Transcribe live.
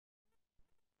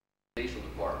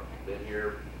department. Been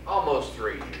here almost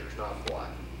 3 years, not quite.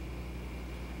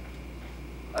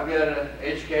 I've got an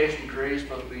education degree,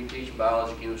 supposed to be teaching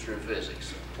biology, chemistry, and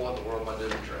physics. What in the world am I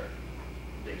doing in truck?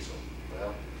 Diesel.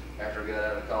 Well, after I got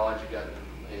out of college, I got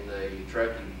in the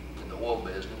trucking, in the oil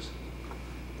business.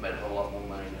 Made a whole lot more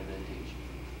money than I did teaching.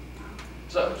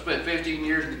 So, spent 15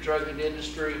 years in the trucking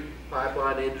industry,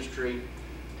 pipeline industry.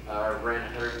 Ran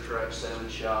 100 trucks, 7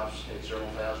 shops, had several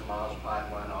thousand miles of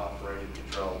pipeline operated,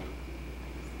 controlled.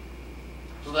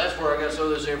 So that's where I got some of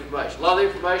this information. A lot of the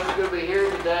information you're going to be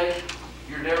hearing today,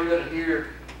 you're never going to hear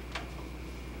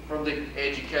from the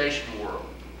education world.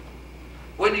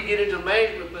 When you get into a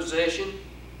management position,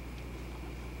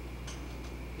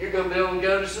 you're going to be able to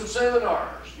go to some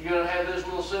seminars. You're going to have this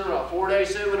little seminar, 4-day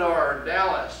seminar in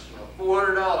Dallas,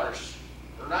 $400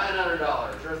 or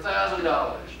 $900 or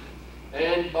 $1,000.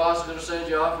 And your boss is going to send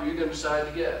you off, or you're going to decide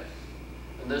to go.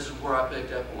 And this is where I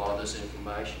picked up a lot of this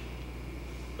information.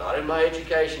 Not in my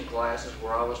education classes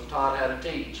where I was taught how to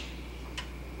teach,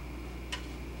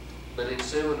 but in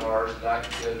seminars that I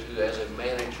could go to as a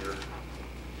manager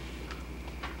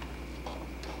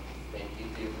and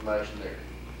get the information there.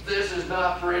 This is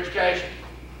not for education.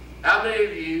 How many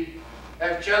of you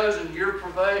have chosen your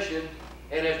profession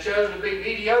and have chosen to be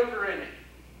mediocre in it?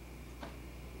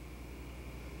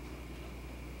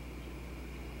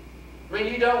 I mean,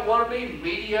 you don't want to be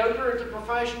mediocre at the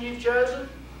profession you've chosen?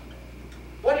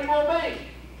 What do you want to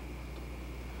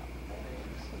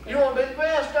be? You want to be the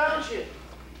best, don't you?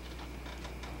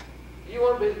 You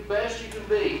want to be the best you can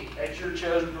be at your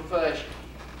chosen profession.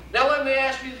 Now let me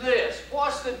ask you this.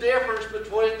 What's the difference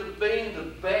between being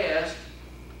the best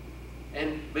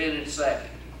and being in second?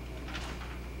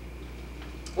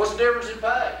 What's the difference in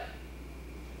pay?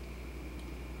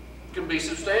 It can be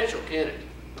substantial, can't it?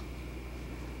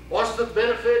 What's the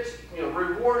benefits,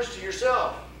 rewards to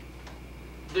yourself?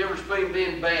 The difference between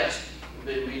being best and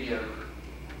being mediocre.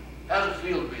 How does it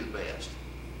feel to be the best?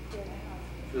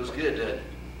 Feels good, doesn't it?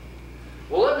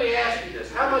 Well, let me ask you this.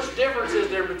 How much difference is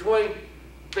there between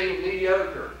being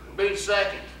mediocre, being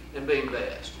second, and being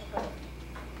best? Well,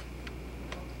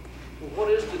 what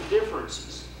is the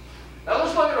differences? Now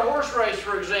let's look at a horse race,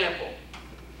 for example.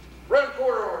 Run a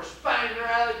quarter horse, bang, you're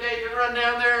out of the gate, you run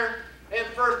down there, and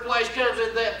first place comes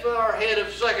in that far ahead of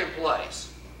second place.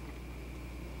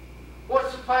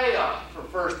 What's the payoff for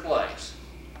first place?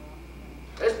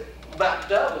 It's about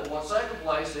double what second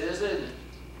place is, isn't it?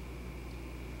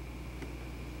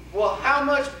 Well, how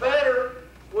much better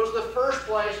was the first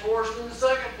place horse than the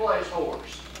second place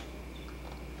horse?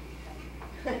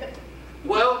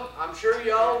 Well, I'm sure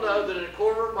you all know that in a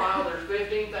quarter of a mile there's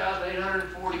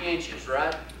 15,840 inches,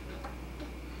 right?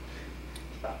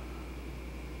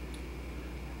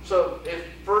 So if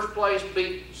first place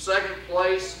beat second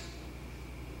place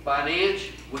by an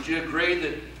inch, would you agree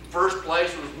that first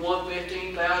place was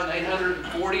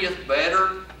 1/15,840th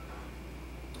better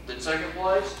than second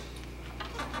place?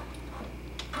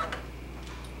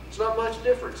 It's not much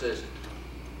difference, is it?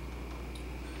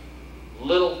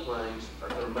 Little things are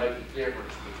going to make a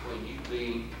difference between you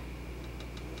being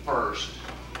first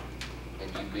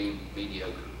and you being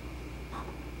mediocre.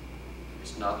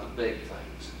 It's not the big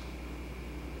things.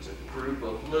 It's a group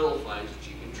of little things that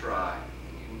you can try and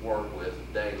you can work with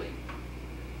daily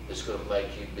that's going to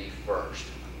make you be first.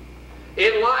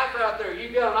 In life out there,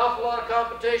 you've got an awful lot of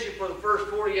competition for the first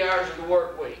 40 hours of the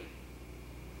work week.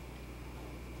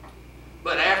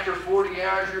 But after 40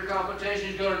 hours, your competition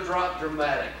is going to drop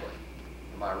dramatically.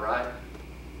 Am I right?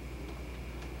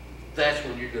 That's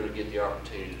when you're going to get the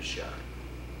opportunity to shine.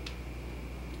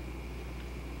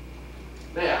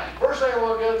 Now, first thing I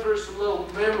want to go through is some little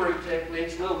memory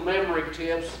techniques, little memory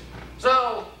tips.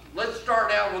 So, let's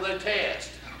start out with a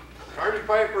test. Turn your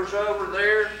papers over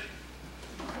there.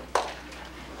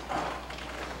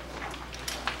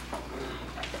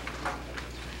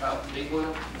 Oh, need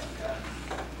one?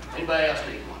 Anybody else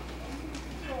need one?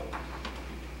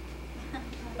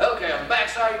 Okay, on the back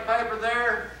side of your paper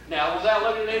there. Now, without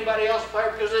looking at anybody else's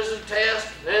paper, because this is a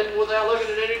test, and without looking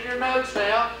at any of your notes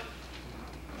now,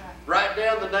 write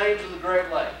down the names of the Great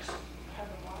Lakes.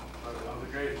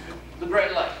 The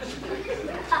Great Lakes.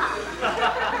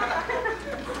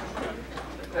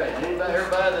 Okay,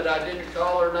 everybody that I didn't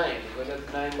call their names, I got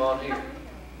the name on here.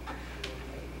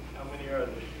 How many are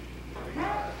there?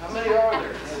 How many are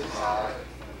there?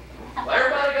 Well,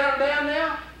 everybody got them down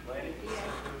now?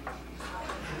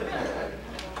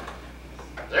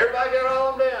 Everybody got all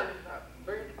of them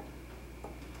down?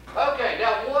 Okay,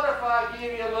 now what if I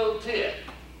give you a little tip?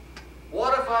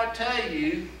 What if I tell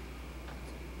you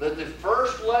that the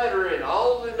first letter in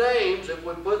all the names, if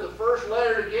we put the first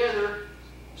letter together,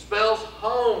 spells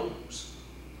homes?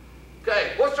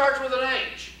 starts with an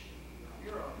H?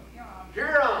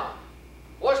 Huron.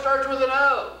 What starts with an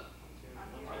O?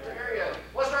 Ontario.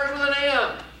 What starts with an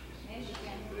M?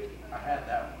 I had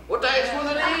that one. What starts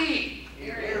with an E?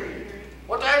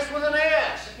 What starts with an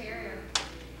S?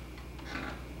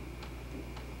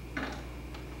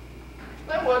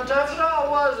 That wasn't tough at all,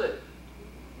 was it?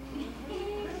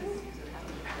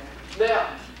 Now,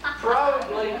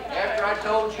 probably after I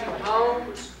told you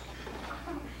homes,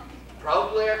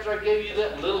 probably after I gave you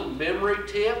that little memory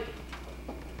tip,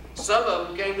 some of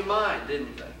them came to mind,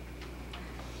 didn't they?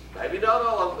 Maybe not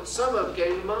all of them, but some of them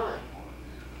came to mind.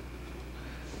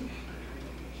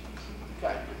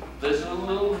 Okay, this is a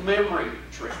little memory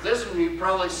trick. This one you've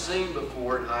probably seen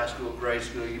before in high school, grade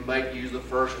school. You might use the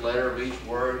first letter of each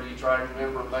word. You try to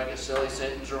remember, make a silly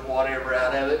sentence or whatever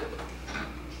out of it.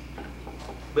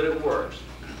 But it works.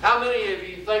 How many of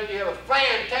you think you have a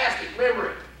fantastic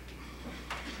memory?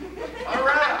 All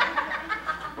right.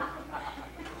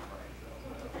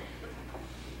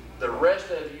 The rest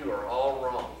of you are all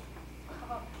wrong.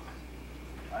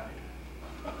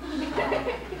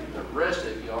 The rest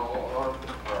of you are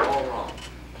all wrong.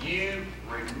 You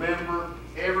remember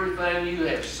everything you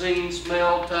have seen,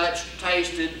 smelled, touched,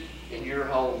 tasted in your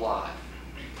whole life.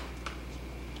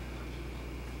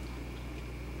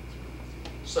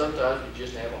 Sometimes we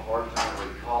just have a hard time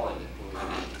recalling it when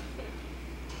we need it.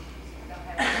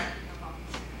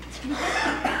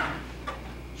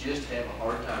 Just have a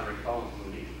hard time recalling it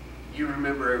when we need it. You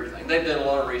remember everything. They've done a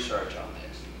lot of research on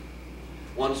this.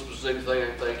 One specific thing I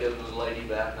can think of was a lady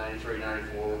about 93,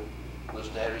 94, was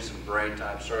having some brain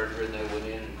type surgery, and they went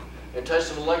in and touched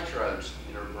some electrodes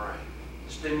in her brain,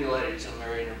 stimulated some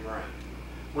area in her brain.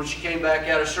 When she came back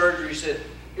out of surgery, she said,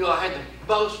 you know, I had the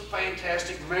most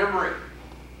fantastic memory.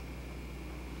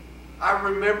 I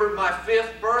remembered my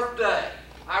 5th birthday.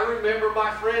 I remember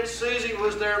my friend Susie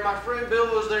was there, my friend Bill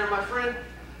was there, my friend,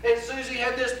 and Susie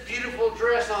had this beautiful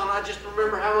dress on. I just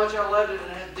remember how much I loved it,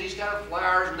 and it had these kind of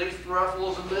flowers and these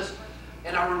ruffles and this.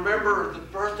 And I remember the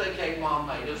birthday cake Mom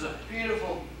made. It was a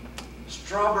beautiful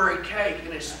strawberry cake,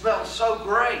 and it smelled so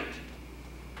great.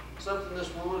 Something this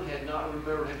woman had not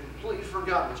remembered, had completely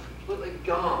forgotten, was completely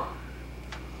gone.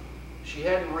 She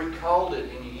hadn't recalled it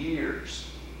in years.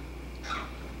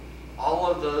 All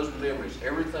of those memories,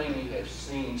 everything you have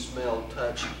seen, smelled,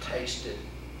 touched, tasted,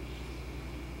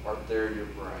 are there in your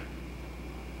brain.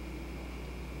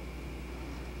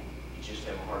 You just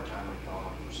have a hard time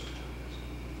recalling them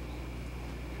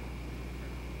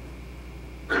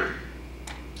sometimes.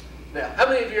 Now, how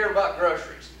many of you ever bought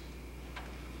groceries?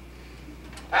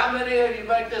 How many of you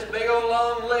make this big old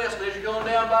long list as you're going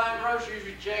down buying groceries?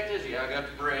 You check this. Yeah, I got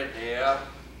the bread now.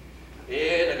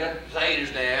 Yeah, I got the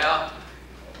potatoes now.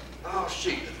 Oh,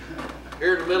 shoot.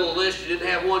 Here in the middle of the list, you didn't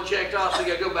have one checked off, so you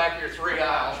got to go back here 3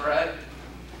 aisles, right?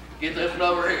 Get this one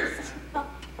over here.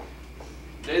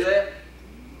 Do that?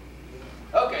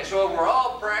 Okay, so we're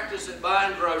all practicing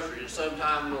buying groceries at some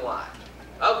time in the life.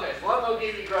 Okay, so I'm going to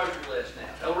give you a grocery list now.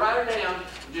 Don't write it down.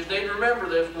 You just need to remember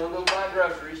this. We're going to go buy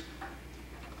groceries.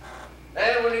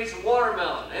 And we need some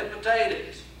watermelon and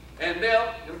potatoes and milk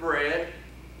and bread.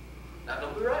 Now,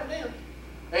 don't be writing down.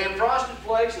 And frosted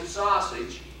flakes and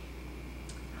sausage.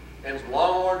 And some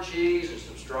Longhorn cheese and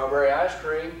some strawberry ice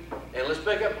cream. And let's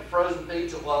pick up a frozen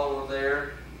pizza while we're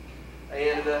there.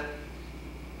 And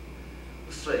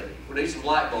let's see, we need some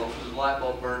light bulbs because the light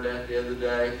bulb burned out the other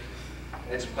day.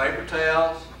 And some paper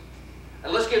towels.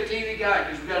 And let's get a TV guide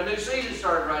because we've got a new season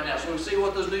starting right now, so we can see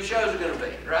what those new shows are going to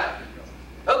be, right?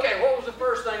 Okay, what was the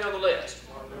first thing on the list?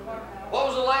 What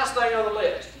was the last thing on the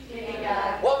list? TV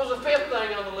guide. What was the 5th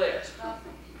thing on the list?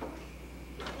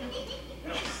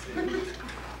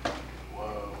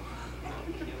 Whoa.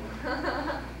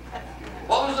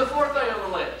 What was the 4th thing on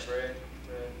the list? Bread.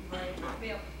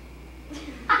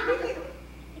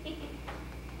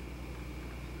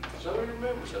 Some of you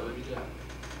remember, some of you don't.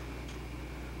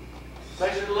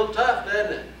 Makes it a little tough,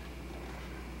 doesn't it?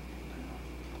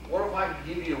 What if I could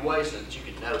give you a way so that you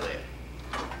could know that?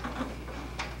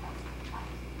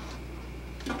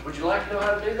 Would you like to know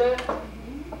how to do that?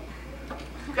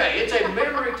 Okay, it's a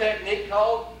memory technique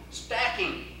called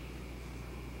stacking.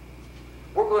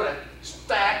 We're going to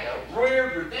stack a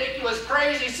weird, ridiculous,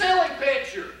 crazy, silly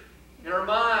picture in our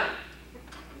mind.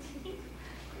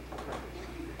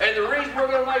 And the reason we're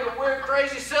going to make it weird,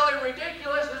 crazy, silly,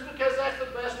 ridiculous is because that's the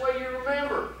best way you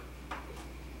remember.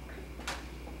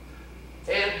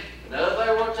 And another thing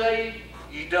I want to tell you,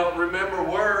 you don't remember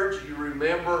words, you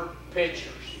remember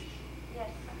pictures. Yes.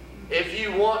 If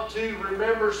you want to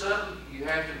remember something, you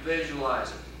have to visualize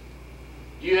it.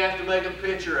 You have to make a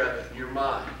picture of it in your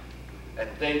mind. And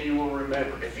then you will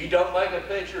remember. If you don't make a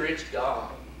picture, it's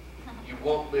gone. you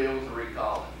won't be able to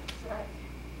recall it.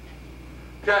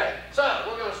 Okay, so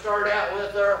we're going to start out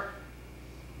with our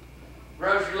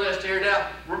grocery list here. Now,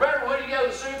 remember when you go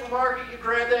to the supermarket, you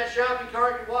grab that shopping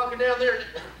cart, you're walking down there,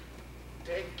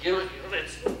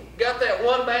 it's got that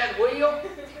one bad wheel.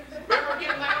 Remember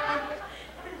getting that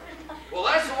one? Well,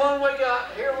 that's the one we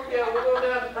got. Here we go. We're going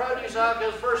down to the produce aisle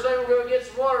because first thing we're going to get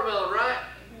some watermelon, right?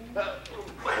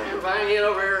 Bang in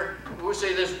over here. We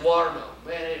see this watermelon.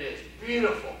 Man, it is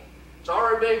beautiful. It's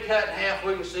already been cut in half.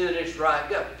 We can see that it's ripe.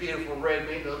 Got beautiful red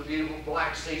meat, those beautiful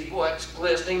black seeds. Boy, it's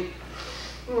glistening.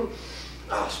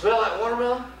 Oh, smell that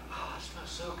watermelon? Oh, it smells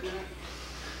so good.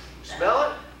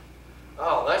 Smell it?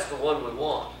 Oh, that's the one we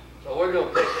want. So we're going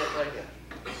to pick that thing up.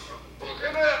 Look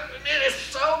it up, and it is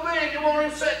so big it won't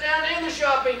even sit down in the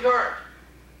shopping cart.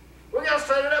 We're going to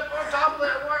set it up on top of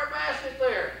that wire basket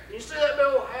there. You see that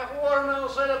little half watermelon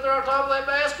set up there on top of that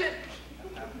basket?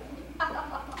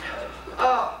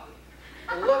 Oh,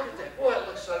 look at that. Boy, it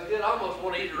looks so good. I almost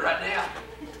want to eat it right now.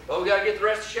 But we got to get the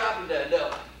rest of the shopping done,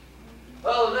 don't we?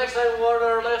 Well, the next thing we wanted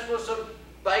on our list was some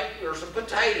bacon or some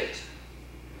potatoes.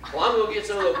 Well, I'm going to get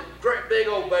some of those great big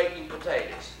old baking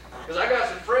potatoes. Because I got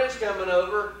some friends coming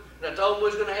over, and I told them we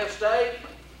was going to have steak.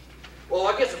 Well,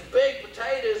 I get some big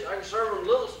potatoes, I can serve them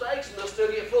little steaks, and they'll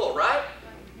still get full, right?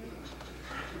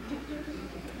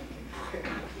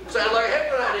 Sounds like a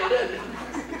heck of an idea, doesn't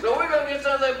it? So we're going to get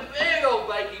some of them big old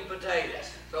baking potatoes.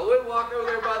 So we walk over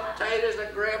there by the potatoes, and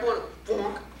I grab one, and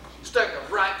boom, stuck it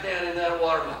right down in that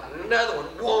watermelon. And another one,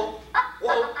 whoomp,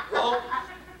 whoomp, whoomp.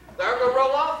 They're going to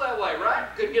roll off that way, right?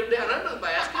 Couldn't get them down under the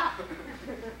basket.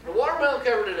 The watermelon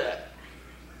covered it up.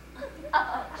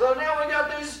 So now we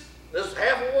got this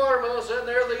half a watermelon sitting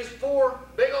there, these 4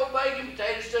 big old baking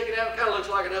potatoes sticking out. It kind of looks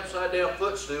like an upside down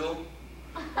footstool.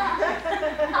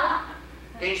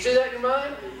 Can you see that in your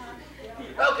mind?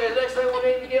 Okay, the next thing we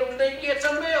need to get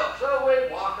some milk. So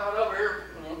we walk on over here.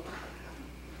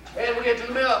 And we get to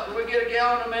the milk. We get a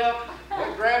gallon of milk.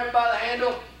 We grab it by the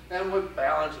handle. And we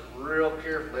balance it real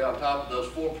carefully on top of those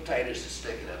 4 potatoes that's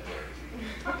sticking up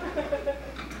there.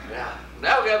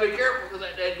 Now we gotta be careful with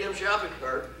that dadgum shopping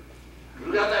cart.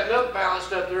 We got that milk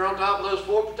balanced up there on top of those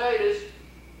 4 potatoes.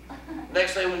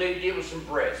 Next thing we need to give them some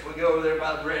bread. So we go over there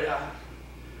by the bread aisle.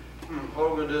 What are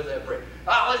we gonna do with that bread?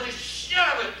 Oh, let's just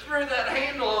shove it through that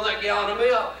handle on that gallon of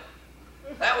milk.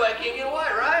 That way it can't get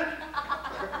away, right?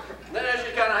 Then it's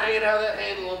just kind of hanging out of that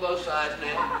handle on both sides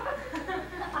now.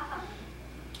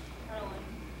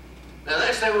 Now, the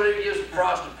next thing we need to give some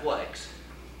Frosted Flakes.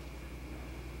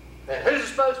 Now, who's the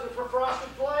spokesman for Frosted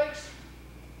Flakes?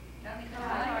 Tony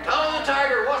the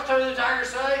Tiger. What's Tony the Tiger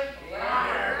say?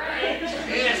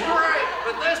 It's great.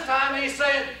 But this time he's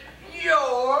saying,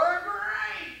 you're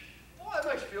great. Boy, that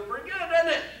makes you feel pretty good, doesn't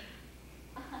it?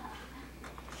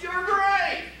 You're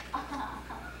great.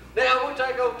 Now, we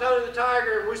take old Tony the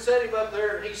Tiger and we set him up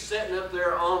there, and he's sitting up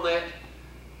there on that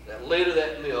lid of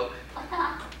that milk.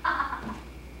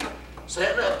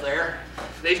 Sitting up there,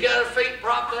 and he's got his feet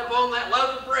propped up on that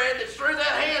loaf of bread that's through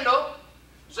that handle.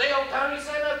 See old Tony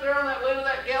sitting up there on that lid of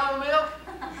that gallon of milk?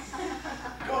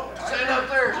 Sitting up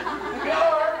there,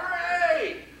 you're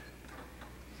great!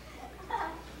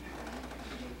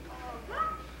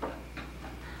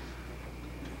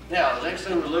 Now, the next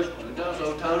thing we look at does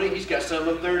old Tony, he's got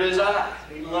something up there in his eye.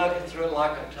 He's looking through it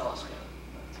like a telescope.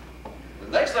 The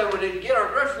next thing we need to get on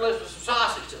our grocery list is some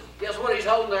sausage. Guess what he's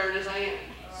holding there in his hand?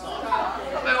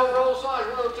 A big old roll of sausage,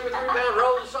 one of those 2 or 3 pound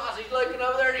rolls of sausage, looking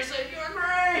over there, and he said, you're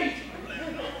great!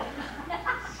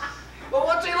 Well,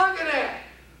 what's he looking at?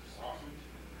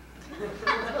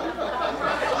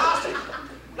 Sausage.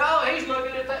 No, he's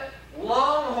looking at that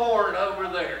Longhorn over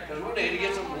there, because we need to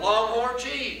get some Longhorn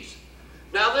cheese.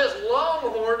 Now, this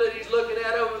Longhorn that he's looking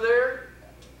at over there,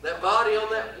 that body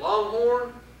on that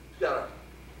Longhorn, it's got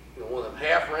one of them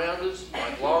half-roundeds,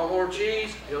 like Longhorn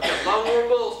cheese. You'll got Longhorn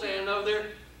bull standing over there.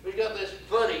 We've got this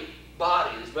funny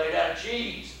body that's made out of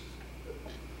cheese.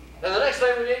 And the next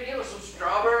thing we need to give us some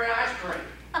strawberry ice cream.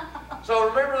 So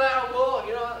remember that old bull,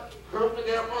 you know, to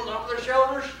get up on top of their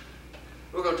shoulders?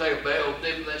 We're going to take a big old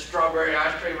dip of that strawberry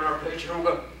ice cream in our picture. We're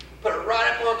going to put it right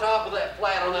up on top of that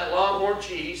flat on that Longhorn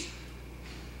cheese.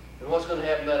 And what's going to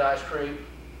happen to that ice cream?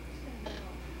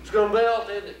 It's going to melt,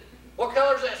 isn't it? What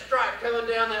color is that stripe coming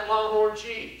down that Longhorn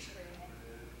cheese?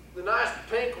 The nice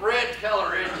pink red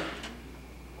color, isn't it?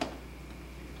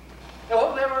 Now,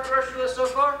 what we have on our grocery list so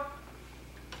far?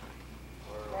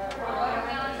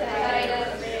 Watermelon,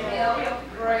 potatoes, milk,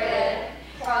 bread,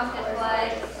 Frosted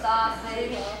Flakes,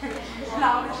 sausage,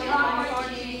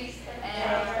 Longhorn cheese,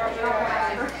 and strawberry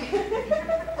ice cream.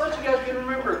 Well, you guys can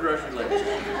remember a grocery list.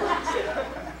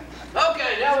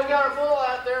 Okay, now we got our bull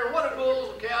out there. What do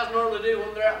bulls and cows normally they do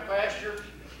when they're out in pasture?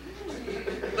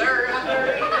 They're out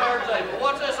there eating our table.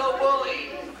 What's this old bull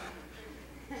eating?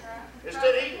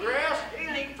 Instead of eating grass, he's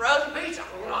eating frozen pizza.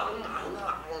 Flying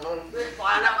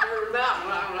out through the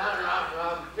mountain,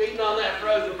 feeding on that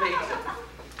frozen pizza.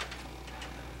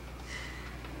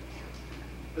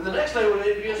 And the next thing we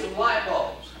need to get some light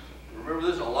bulbs. Remember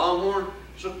this is a longhorn?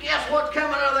 So guess what's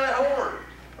coming out of that horn?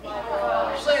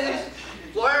 See these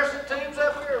fluorescent tubes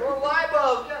up here? Little light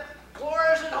bulbs. Got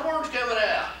fluorescent horns coming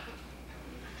out.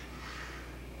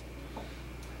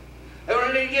 And we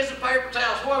need to get some paper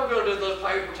towels. What are we going to do with those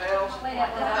paper towels? Oh,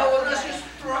 well, let's just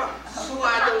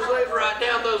slide those things right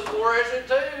down those fluorescent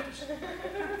tubes.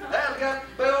 That's got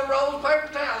bell rolls of paper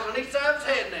towels on each side of its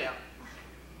head now.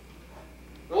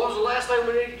 What was the last thing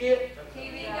we need to get?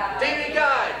 TV guide. TV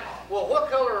guide. Well, what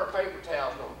color are paper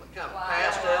towels normally? Kind of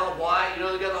pastel, white. You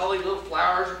know, they got all these little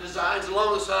flowers and designs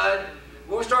along the side.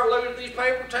 When we start looking at these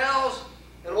paper towels,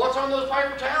 and what's on those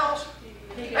paper towels?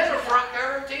 There's a front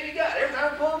cover of TV guide. Every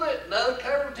time we pull it, another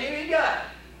cover of TV guide.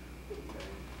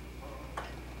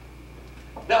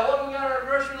 Now, what do we got on our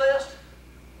grocery list?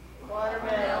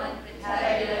 Watermelon,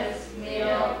 potatoes,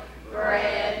 milk,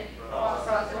 bread,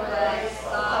 frosted flakes,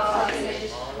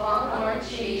 sausage, longhorn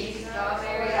cheese,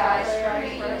 strawberry ice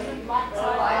cream, light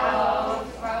bulbs,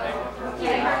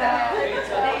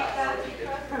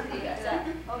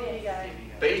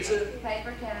 Pizza,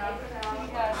 paper towels,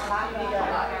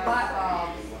 light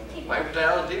bulbs. paper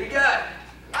towels, TV guide.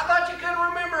 I thought you couldn't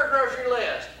remember a grocery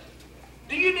list.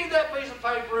 Do you need that piece of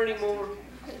paper anymore?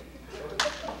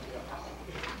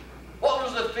 What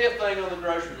was the fifth thing on the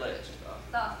grocery list?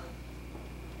 Sausage.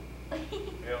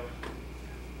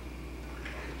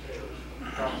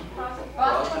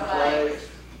 Frosted flakes,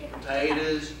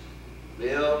 potatoes,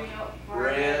 milk,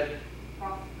 bread,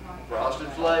 frosted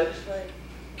flakes.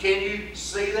 Can you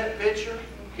see that picture?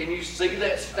 Can you see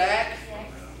that stack?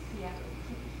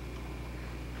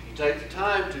 You take the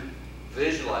time to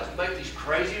visualize, make these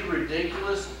crazy,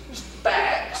 ridiculous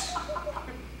stacks.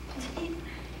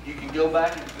 You can go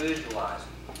back and visualize it.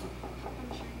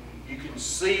 You can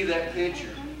see that picture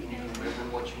and you can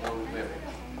remember what you want to remember.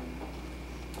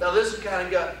 Now this has kind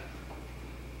of got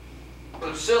a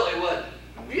little silly, wasn't it?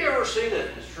 Have you ever seen an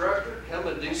instructor come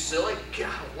and do silly,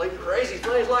 golly, crazy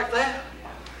things like that?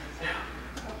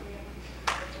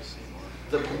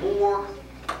 The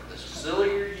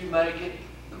sillier you make it,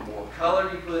 the more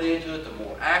color you put into it, the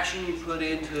more action you put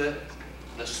into it,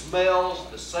 the smells,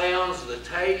 the sounds, the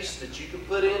tastes that you can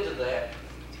put into that,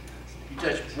 you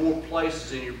touch more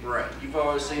places in your brain. You've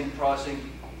always probably seen,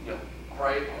 you know,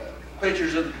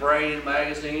 pictures of the brain in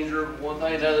magazines or one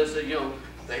thing or another. So, you know,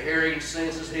 the hearing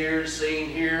senses here, seeing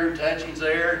here, touching's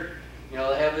there. You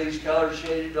know, they have these colors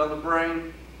shaded on the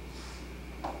brain.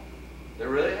 They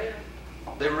really have.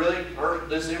 They really are.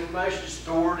 This information is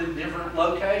stored in different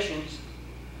locations.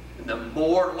 And the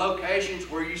more locations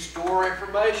where you store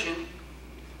information,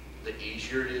 the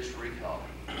easier it is to recall.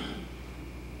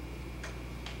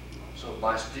 So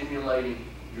by stimulating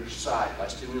your sight, by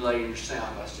stimulating your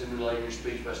sound, by stimulating your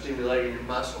speech, by stimulating your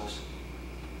muscles,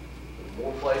 the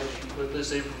more places you put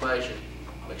this information,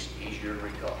 it makes it easier to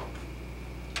recall.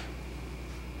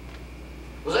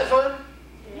 Was that fun?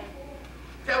 Yeah.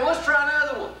 Okay, well, let's try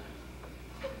another one.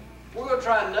 We're going to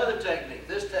try another technique.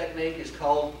 This technique is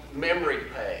called memory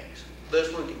pegs.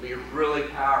 This one can be really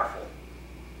powerful.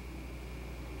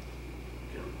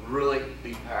 It can really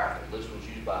be powerful. This one's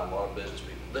used by a lot of business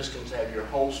people. This can have your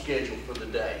whole schedule for the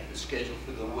day, the schedule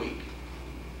for the week.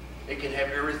 It can have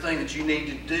everything that you need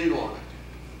to do on it.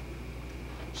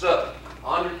 So,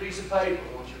 on your piece of paper,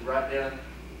 I want you to write down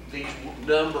these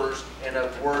numbers and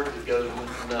a word that goes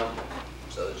with the number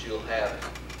so that you'll have it.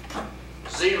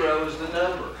 0 is the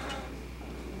number.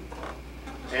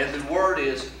 And the word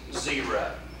is zero.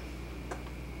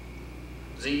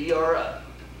 Z-E-R-O.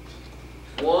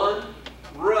 1,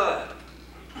 run.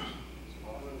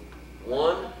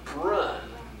 1, run.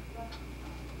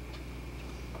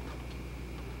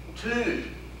 2,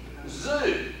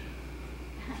 zoo.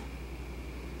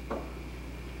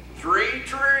 3,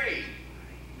 tree.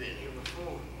 Been here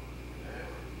before.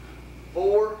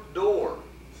 4, door.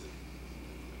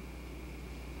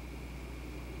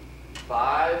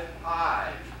 5,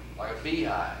 hive, like a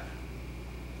beehive.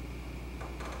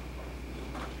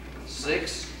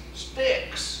 6,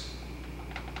 sticks.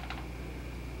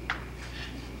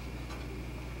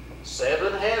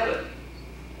 7, heaven.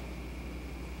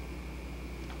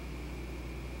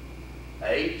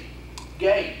 8,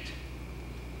 gate.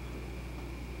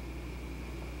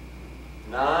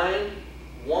 9,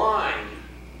 wine.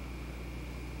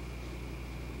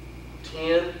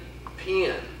 10,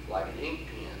 pen, like an ink pen.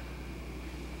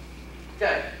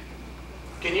 Okay.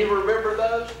 Can you remember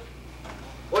those?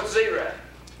 What's zero?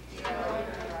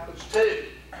 What's two?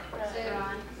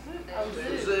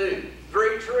 Two zoo.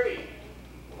 Three tree.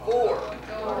 Four.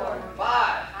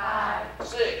 Five.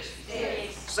 6.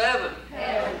 7.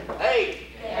 8.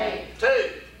 2.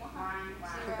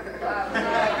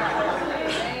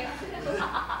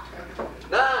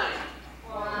 9.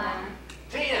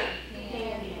 10.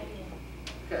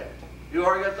 Okay. You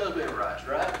already got those memorized,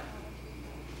 right?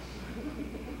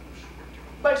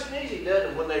 Makes it easy,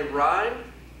 doesn't it? When they rhyme,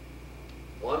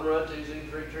 1 run, 2 zoo,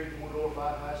 3 tree, 4 door,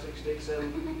 5 high, 6 stick,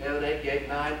 7, 7, 8, 8,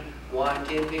 9, 1,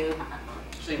 10, 10.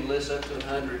 See them list up to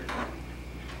 100.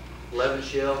 11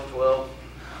 shelf, 12,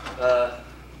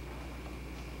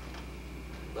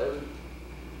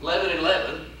 11 and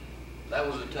 11. That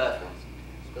was a tough one.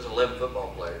 There's 11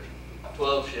 football players.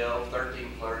 12 shelf, 13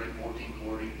 flirty, 14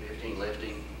 flirty, 15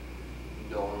 lifting.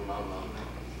 Go on and on and on.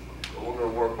 But we're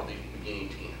going to work with these beginning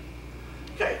 10.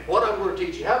 Okay, what I'm going to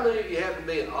teach you, how many of you happen to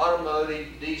be in automotive,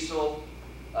 diesel,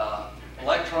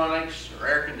 electronics, or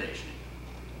air conditioning?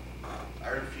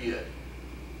 There's a few.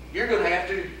 You're going to have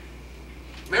to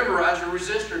memorize a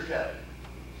resistor code.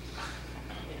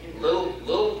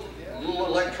 Little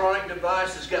electronic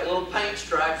device that's got little paint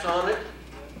stripes on it.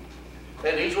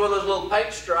 And each one of those little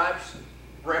paint stripes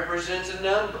represents a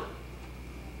number.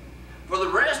 For the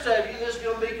rest of you, this is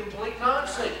going to be complete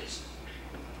nonsense.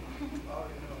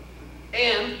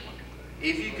 And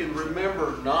if you can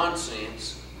remember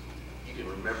nonsense, you can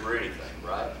remember anything,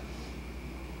 right?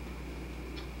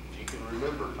 If you can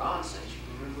remember nonsense, you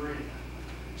can remember anything.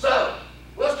 So,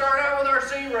 we'll start out with our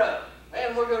zero.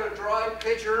 And we're going to draw a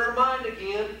picture in our mind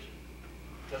again.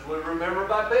 Because we remember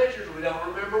by pictures, we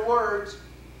don't remember words.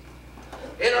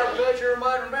 In our picture in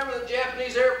mind, remember the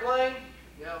Japanese airplane?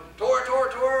 Tora,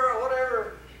 or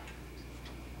whatever.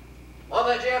 On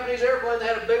that Japanese airplane, they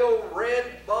had a big old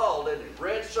red ball, didn't it?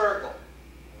 Red circle.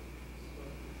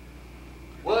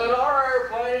 Well, in our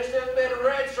airplane, instead of being a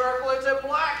red circle, it's a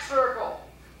black circle.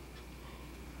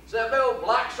 Is that big old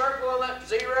black circle on that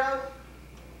zero?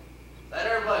 That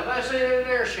airplane, I see it in an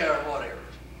air show or whatever.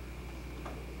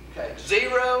 Okay,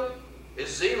 zero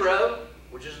is zero,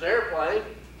 which is an airplane.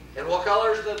 And what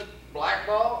color is the black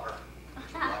ball?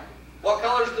 What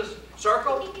color is the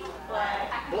circle?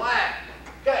 Black. Black.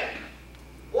 Okay.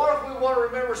 What if we want to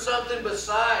remember something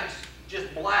besides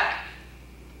just black?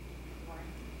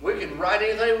 We can write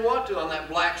anything we want to on that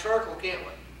black circle, can't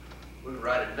we? We can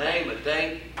write a name, a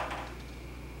date,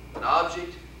 an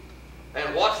object.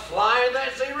 And what's flying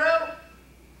that zero?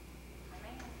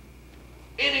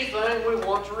 Anything we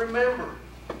want to remember.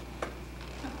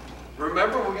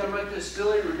 Remember, we're going to make this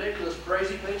silly, ridiculous,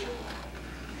 crazy picture.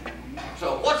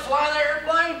 So, what's flying that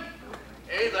airplane?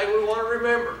 Anything we want to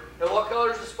remember. And what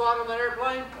color is the spot on that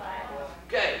airplane? Black.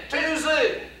 Okay, to the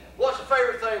zoo. What's the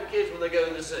favorite thing of kids when they go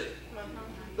to the zoo?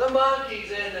 The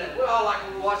monkeys, isn't it? We all like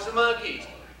to watch the monkeys.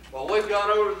 Well, we've gone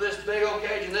over to this big old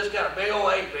cage, and this got a big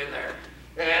old ape in there.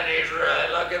 And he's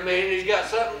ready, look at me, and he's got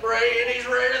something gray, and he's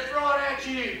ready to throw it at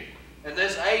you. And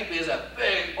this ape is a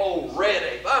big old red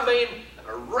ape. I mean,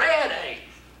 a red ape.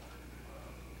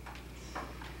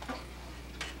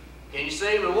 Can you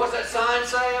see him? And what's that sign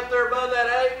say up there above that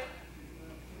ape?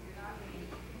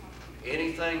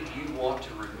 Anything you want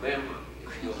to remember,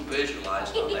 if you'll visualize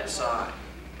it on that sign.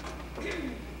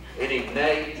 Any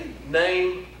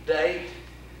name, date,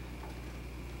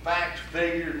 fact,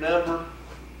 figure, number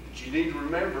that you need to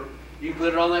remember, you can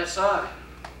put it on that sign.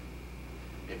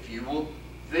 If you will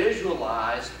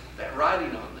visualize that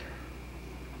writing on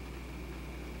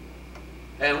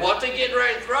there. And what they getting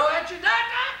ready to throw at you,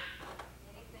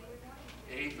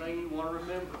 anything you want to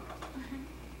remember.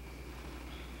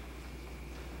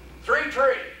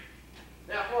 Tree.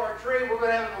 Now for our tree, we're going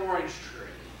to have an orange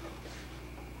tree.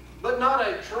 But not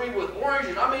a tree with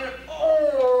oranges. I mean an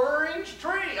orange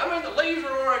tree. I mean the leaves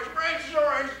are orange, the branches are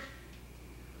orange,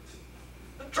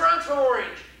 the trunk's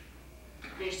orange.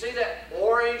 Can you see that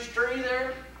orange tree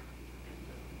there?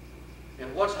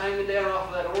 And what's hanging down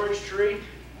off of that orange tree?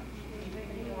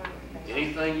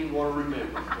 Anything you want to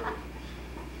remember.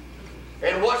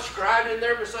 And what's scribed in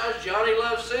there besides Johnny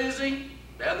loves Susie?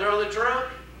 Down there on the trunk?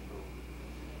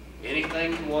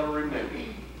 Anything you want to remember.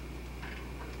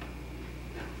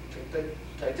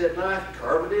 Take that knife,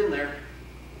 carve it in there,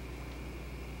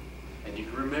 and you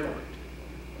can remember it.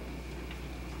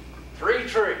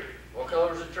 Tree. What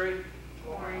color is the tree?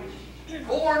 Orange.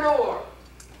 4-door.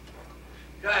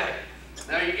 Okay.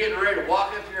 Now you're getting ready to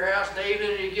walk up to your house,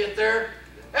 David, and you get there,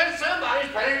 and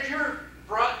somebody's painted your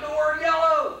front door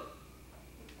yellow.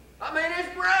 I mean, it's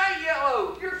bright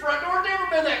yellow. Your front door's never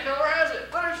been that color, has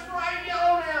it? But it's bright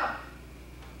yellow now.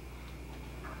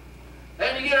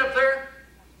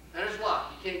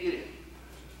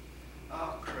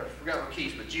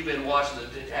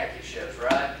 shows,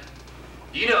 right?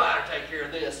 You know how to take care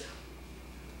of this.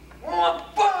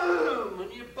 Boom!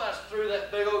 And you bust through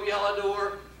that big old yellow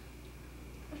door.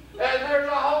 And there's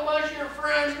a whole bunch of your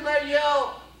friends and they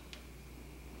yell.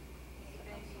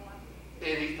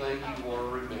 Anything you want to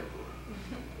remember.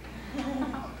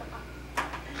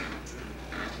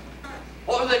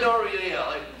 What would they normally yell?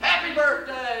 Like, happy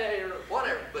birthday, or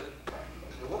whatever. But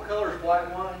what color is white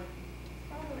wine?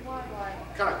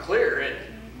 Kind of clear, isn't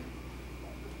it?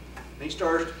 And he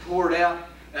starts to pour it out,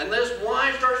 and this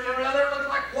wine starts coming out there. It looks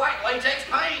like white latex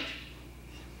paint.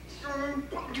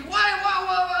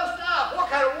 Why, stop. What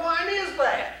kind of wine is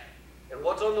that? And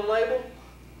what's on the label?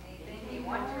 Anything you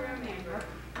want to remember.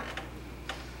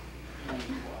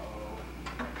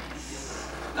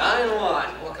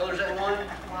 9-1. What color is that wine?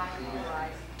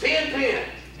 10 pin.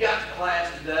 Got to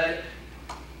class today.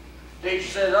 Teacher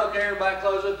says, okay, everybody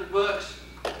close up their books.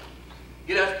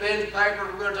 Get out the pens and paper.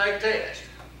 We're going to take a test.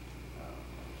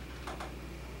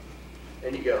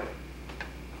 And you go.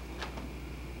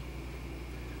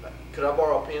 Could I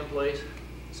borrow a pen, please?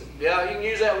 I said, yeah, you can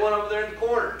use that one over there in the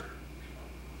corner.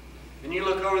 And you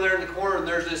look over there in the corner and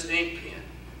there's this ink pen.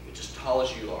 It's as tall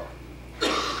as you are.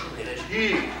 And it's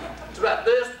huge. It's about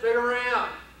this big around.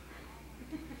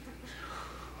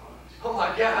 Oh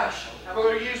my gosh, how am I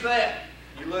going to use that?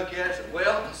 You look at it and say,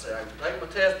 well, I said, I can take my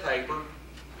test paper,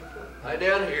 right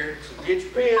down here, so get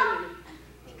your pen and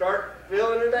start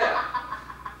filling it out.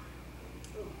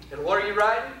 And what are you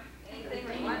writing? Anything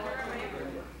you want to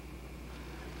remember.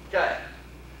 Okay,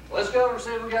 let's go over and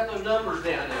see if we got those numbers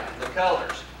down now, the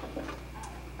colors.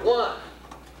 1.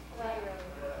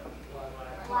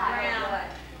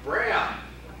 Brown.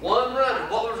 1 running.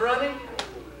 What was running?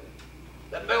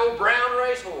 That big old brown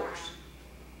racehorse.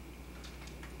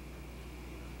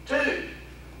 2.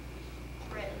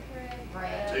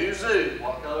 2 zoo.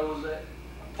 What color was that?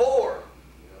 4.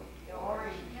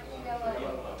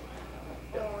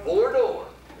 4 door.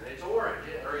 And it's orange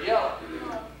or yellow.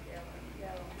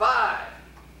 5.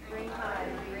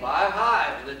 5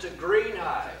 hive. And it's a green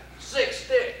hive. 6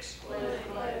 sticks.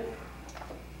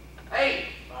 8.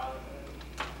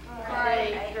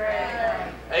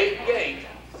 8 gate.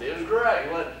 It was gray,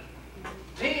 wasn't it?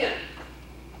 10.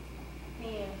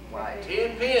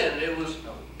 10 pin. It was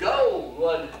gold,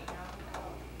 wasn't it?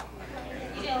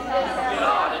 No, I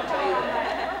didn't tell you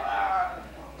that.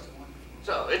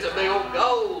 So it's a big old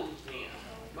gold pin.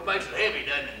 It makes it heavy,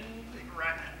 doesn't it? Right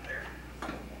out there.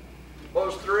 What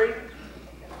was 3?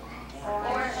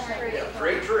 Orange tree. Yeah,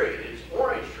 3 tree. It's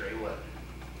orange tree, wasn't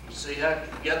it? See how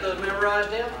you got those memorized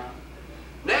now?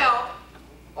 Now,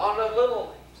 on the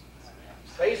little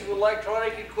piece of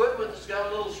electronic equipment that's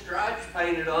got little stripes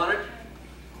painted on it,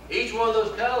 each one of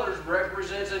those colors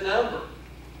represents a number.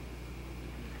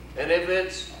 And if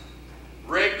it's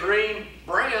red, green,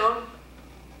 brown,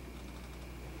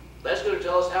 that's going to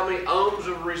tell us how many ohms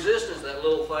of resistance that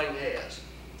little thing has.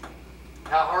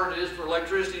 How hard it is for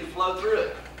electricity to flow through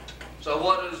it. So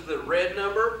what is the red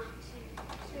number?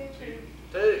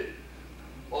 2.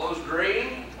 What was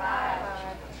green? 5.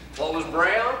 What was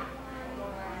brown?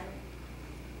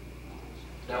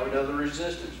 Now we know the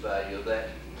resistance value of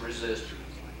that resistor.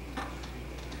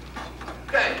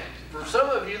 Okay, for some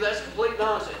of you that's complete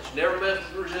nonsense. You never messed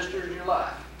with a resistor in your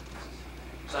life.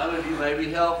 Some of you may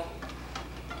be helpful.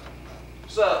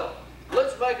 So,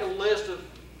 let's make a list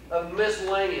of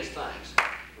miscellaneous things.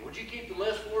 Would you keep the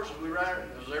list for us as we write it,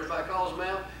 as everybody calls them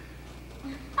out?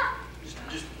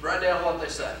 Just write down what they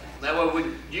say. That way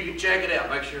you can check it out,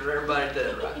 make sure everybody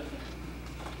does it right.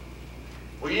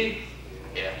 Will you?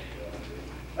 Yeah.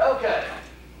 Okay.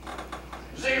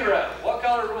 0. What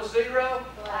color was 0?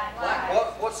 Black.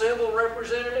 What symbol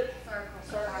represented it?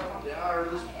 Circle. Yeah, or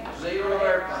this 0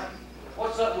 there.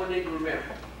 What's something we need to remember?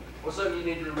 What's something you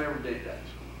need to remember to do today?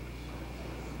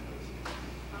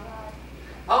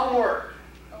 Homework.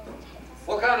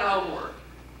 What kind of homework?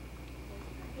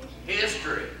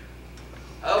 History.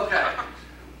 Okay.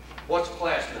 What's the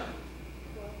class number?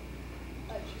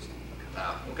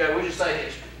 Okay, we just say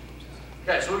history.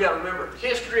 Okay, so we got to remember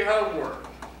history homework.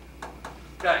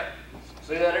 Okay,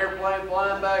 see that airplane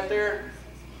flying back there?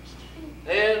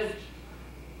 And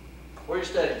where you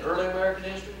studying? Early American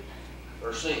history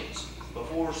or since?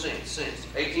 Before since?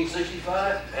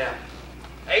 1865? Yeah.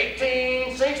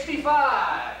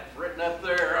 1865, written up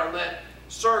there on that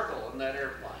circle in that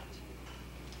airplane.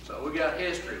 So we got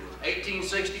history with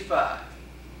 1865.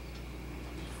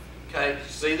 Okay,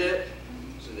 see that?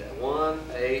 See that?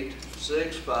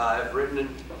 1865, written in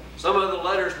some of the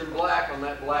letters in black on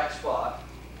that black spot.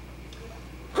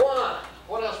 1.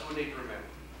 What else do we need to remember?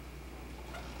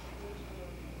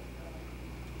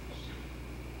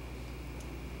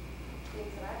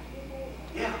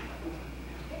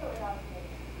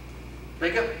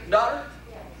 Pick up daughter?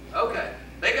 Okay.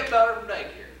 Pick up daughter from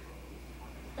daycare.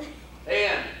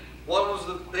 And what was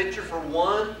the picture for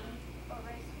one?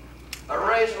 A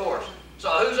racehorse. So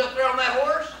who's up there on that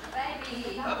horse?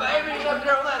 Baby. A baby's up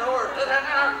there on that horse.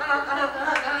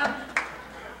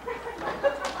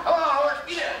 Come on, horse,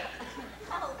 get up.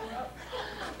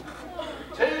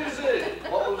 To zoo.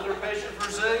 What was their picture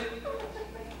for zoo?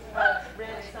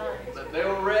 Red sign. The big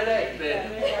old red 8-bit.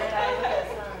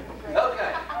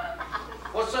 Okay.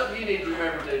 What's something you need to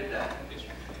remember to do today?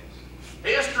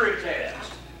 History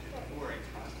test.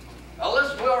 Oh,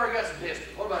 listen, we already got some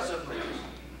history. What about something else?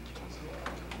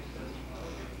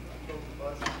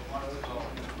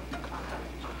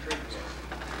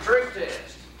 Trig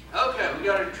test. Okay, we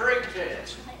got a trig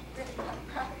test.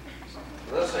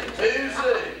 Let's see, 2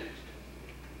 zoos.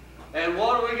 And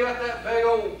what do we got that big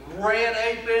old red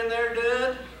ape in there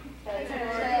doing?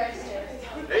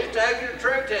 He's taking a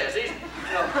trig test. He's,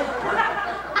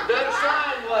 doing a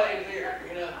sign wave here,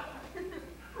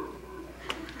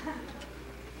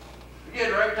 You're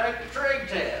getting ready to take the trig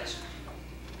test.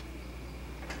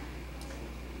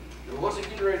 And what's it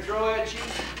getting ready to throw at you?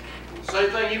 Same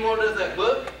thing you want to do with that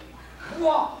book?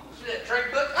 Whoa! See that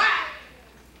trig book? Ah!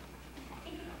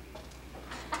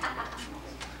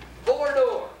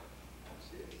 4-door.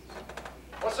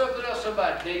 What's something else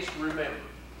somebody needs to remember?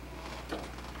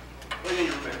 What do you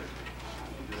need to remember?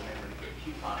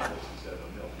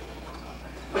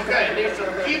 Okay, there's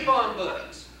some coupon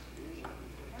books.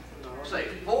 Say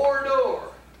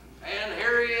 4-door. And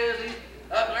here he is. He's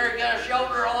up there, he got a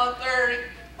shoulder all up there, and he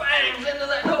bangs into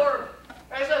that door.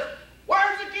 And he says,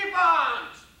 "Where's the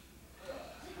coupons?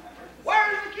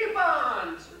 Where's the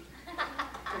coupons?"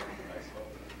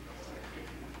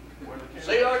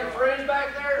 See all your friends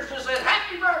back there? It's just saying,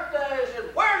 "Happy birthday!"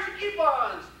 And "Where's the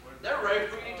coupons?" They're ready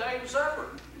for you to take them supper.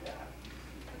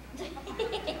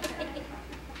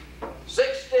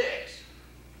 6 sticks.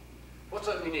 What's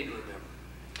something you need to remember?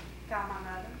 Call my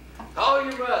mother. Call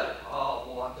your mother. Oh,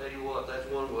 boy, I tell you what, that's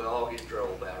one we all get in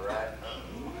trouble about, right?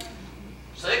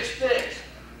 6 sticks.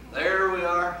 There we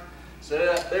are. Set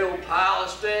up the old pile of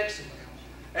sticks.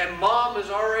 And Mom has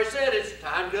already said it's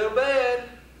time to go to bed.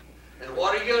 And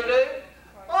what are you going to do?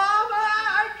 "Mama,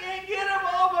 I can't get them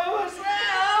all by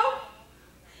myself.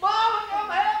 Mama, come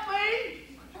help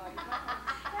me."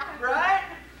 Right?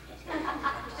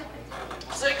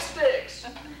 6 sticks.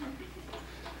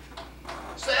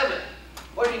 7.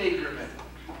 What do you need to remember?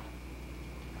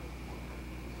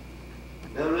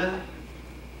 No.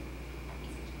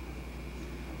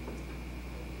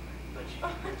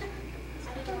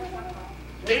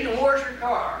 Need to wash your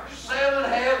car. 7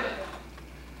 haven't.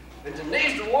 And it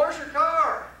needs to wash your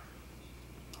car.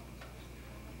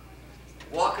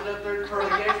 Walking up there to pearly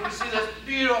gates, we see this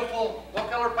beautiful, what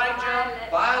color paint job?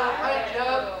 Violet paint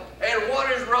job. And what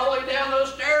is rolling down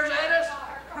those stairs at us?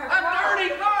 A dirty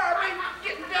car. I mean,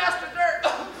 getting dust and dirt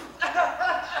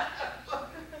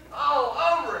all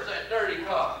over us, that dirty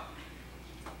car.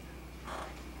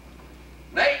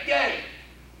 Nate Gate.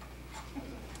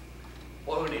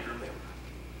 What do we need to remember?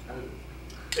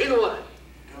 Either one.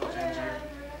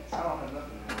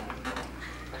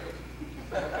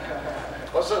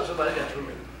 What's up, somebody got to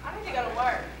remember? I need to go to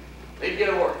work. Need to get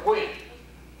to work. When? Tonight.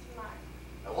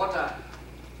 At what time?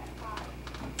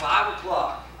 At 5 5.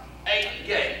 o'clock. 8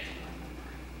 gate.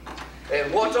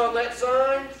 And what's on that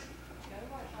sign?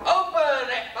 Open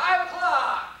at 5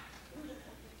 o'clock.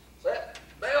 That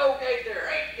big old gate there,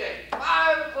 8 gate.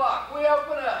 5 o'clock. We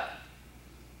open up.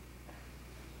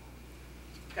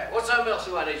 Okay, what's something else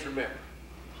somebody needs to remember?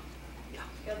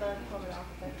 Go to the unemployment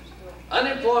office after school.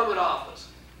 Unemployment office.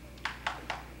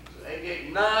 So they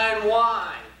get 9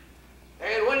 wine.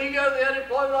 And when you go to the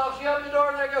unemployment office, you open the door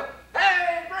and they go,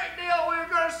 "Hey, great deal, we're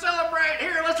going to celebrate.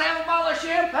 Here, let's have a bottle of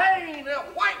champagne,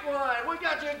 white wine. We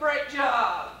got you a great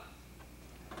job."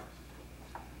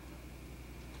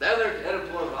 Down there at the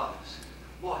unemployment office.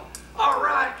 Boy, all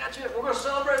right, got you. We're going to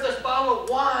celebrate this bottle of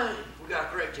wine. We got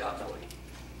a great job for you.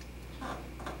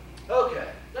 Okay,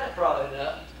 that's probably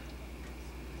enough.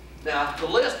 Now, the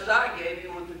list that I gave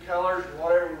you with the colors and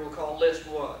whatever we'll call list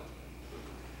 1.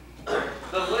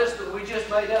 The list that we just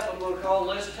made up, I'm going to call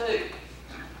list 2.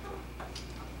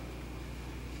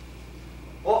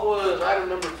 What was item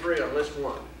number 3 on list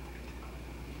 1?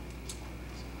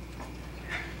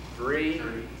 Tree.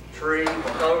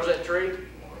 What color was that tree?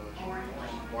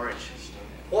 Orange.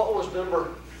 What was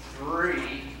number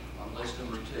 3 on list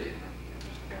number 2?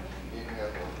 We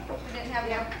didn't have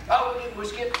one. Oh, we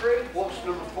skipped 3? What was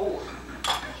number 4?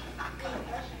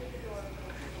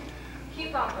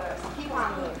 Coupon books.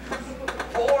 Coupon books.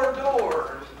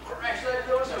 4-door. Crash that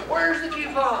door and say, "Where's the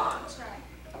coupons?"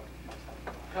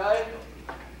 Okay?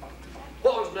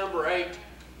 What was number 8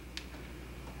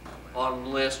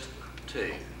 on list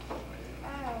 2? Oh,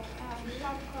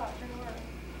 5 o'clock, good work.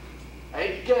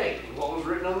 8 gate. What was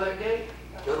written on that gate?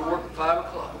 Go to work at 5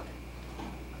 o'clock.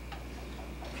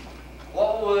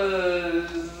 What was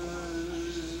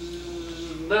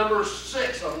number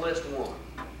 6 on list 1?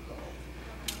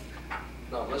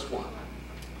 No, list 1.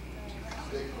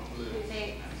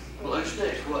 Blue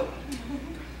sticks, what?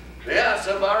 Yeah,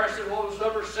 somebody said what was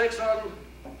number 6 on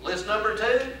list number 2?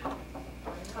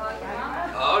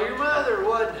 Oh, your mother,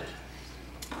 wasn't it?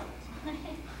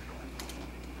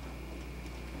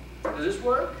 Does this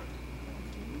work?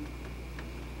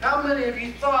 How many of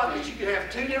you thought that you could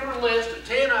have 2 different lists of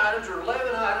 10 items or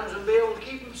 11 items and be able to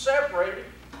keep them separated?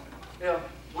 You know,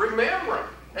 remember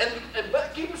them,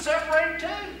 but keep them separated too.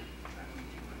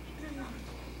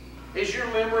 Is your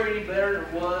memory any better than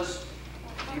it was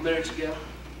a few minutes ago?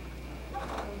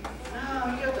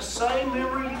 No, you got the same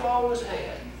memory you always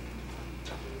had.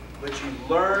 But you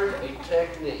learned a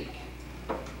technique.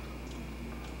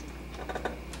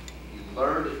 You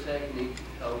learned a technique to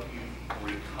help you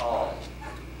recall.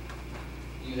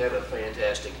 You have a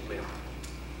fantastic memory.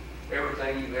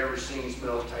 Everything you've ever seen,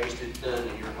 smelled, tasted, done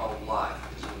in your whole life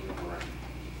is in your brain.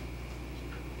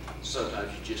 Sometimes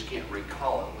you just can't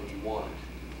recall it when you want it.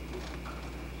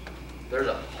 There's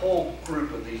a whole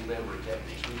group of these memory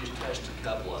techniques. We just touched a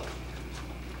couple of them.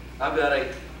 I've got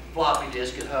a floppy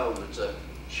disk at home. It's a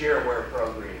shareware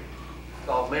program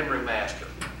called Memory Master.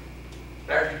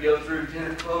 After you go through 10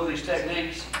 or 12 of these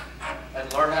techniques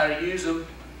and learn how to use them,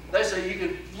 they say you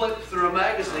can flip through a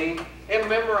magazine and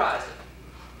memorize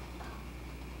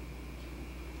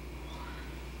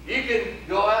it. You can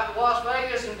go out to Las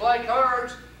Vegas and play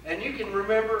cards, and you can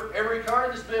remember every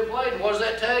card that's been played. And what does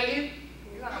that tell you?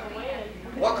 You're not gonna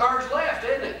win. What card's left,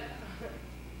 isn't it?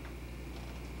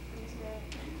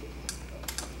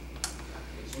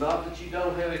 It's not that you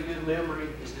don't have a good memory,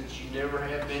 it's that you never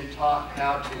have been taught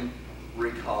how to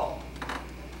recall.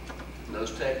 And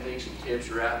those techniques and tips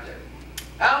are out there.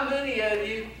 How many of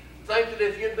you think that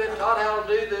if you'd been taught how to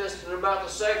do this in about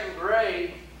the 2nd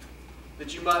grade,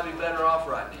 that you might be better off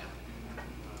right now?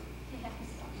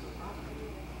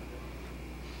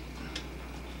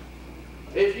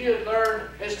 If you had learned,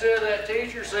 instead of that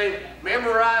teacher saying,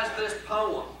 memorize this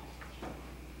poem.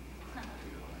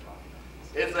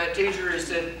 If that teacher had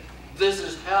said, this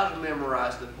is how to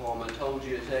memorize the poem and told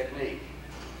you a technique,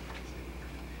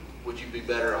 would you be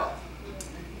better off?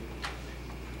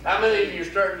 How many of you are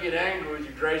starting to get angry with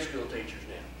your grade school teachers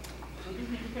now?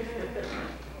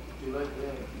 You like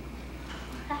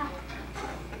that?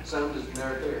 Something's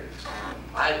there.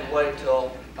 I had to wait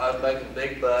till I was making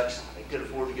big bucks and could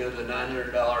afford to go to a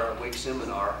 $900 a week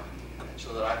seminar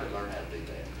so that I could learn how to do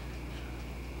that.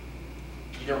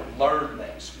 You don't learn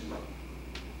that in school,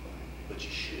 but you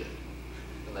should.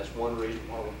 And that's one reason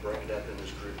why we break it up in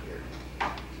this group here.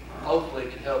 Hopefully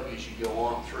it can help you as you go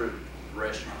on through the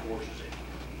rest of your courses.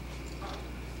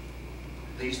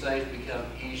 These things become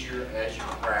easier as you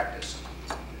practice.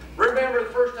 Remember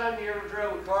the first time you ever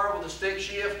drove a car with a stick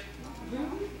shift?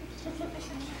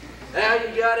 Now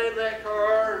you got in that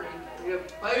car and you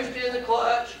pushed in the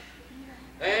clutch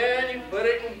and you put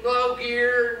it in low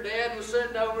gear, and Dad was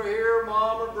sitting over here,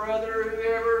 Mom or brother or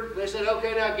whoever. They said,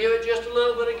 okay, now give it just a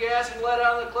little bit of gas and let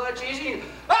out the clutch easy. And,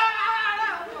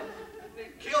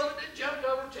 it killed it, it jumped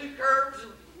over 2 curbs.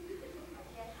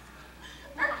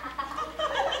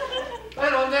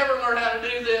 And I'll never learn how to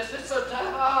do this. It's so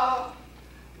tough.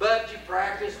 But you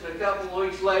practice, and a couple of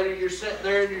weeks later, you're sitting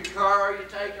there in your car, you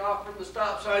take off from the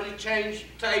stop sign, you change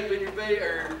tape in your video,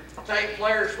 or tape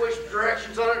player, switch the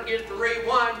directions on it, and get it to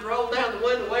rewind, roll down the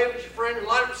window, wave at your friend, and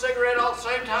light up a cigarette all at the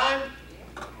same time.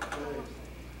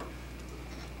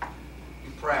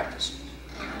 You practiced,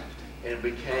 and it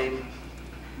became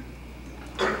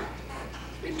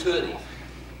intuitive.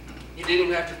 You didn't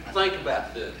even have to think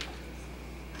about doing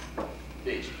it,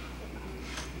 did you?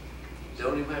 You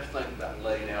don't even have to think about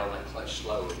letting out on that clutch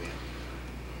slow again.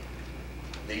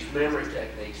 These memory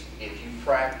techniques, if you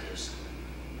practice,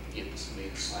 get to be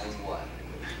the same way.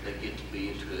 They get to be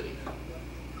intuitive.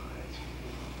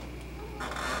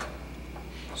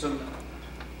 Some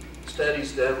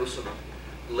studies done with some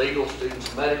legal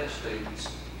students, medical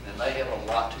students, and they have a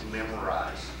lot to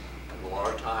memorize and a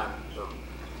lot of time, or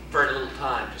very little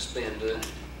time to spend doing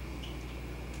it.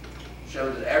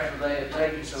 Showed that after they had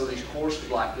taken some of these courses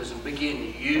like this and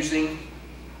begin using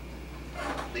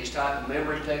these type of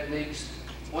memory techniques,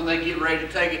 when they get ready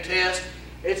to take a test,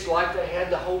 it's like they had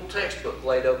the whole textbook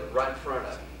laid open right in front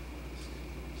of them.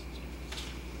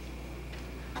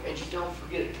 And you don't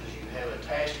forget it because you have it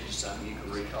attached to something you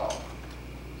can recall.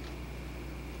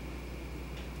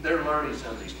 they're learning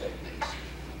some of these techniques,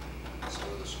 some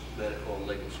of the medical and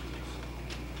legal schools,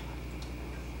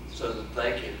 so that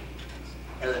they can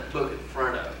have that book in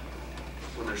front of them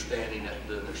when they're standing up and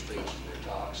doing their speeches and their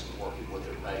talks and working with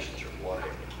their patients or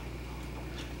whatever.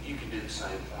 You can do the same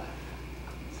thing.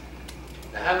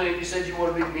 Now, how many of you said you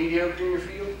want to be mediocre in your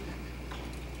field?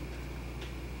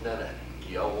 No.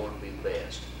 You all want to be the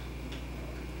best.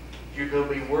 You're going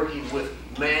to be working with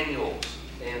manuals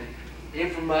and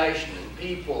information and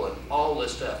people and all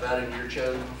this stuff out in your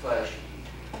chosen profession.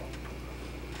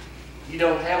 You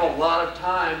don't have a lot of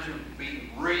time to be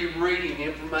rereading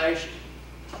information.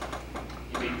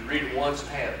 You need to read it once and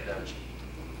have it, don't you?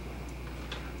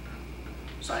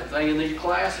 Same thing in these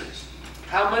classes.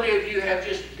 How many of you have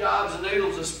just gobs and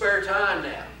noodles of spare time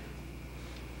now?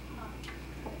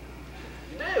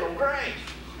 You do? Well, great.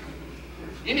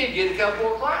 You need to get a couple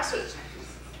more classes.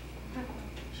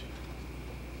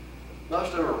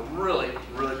 Most of them are really,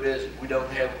 really busy. We don't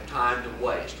have time to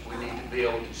waste. We need to be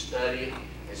able to study it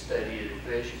and study it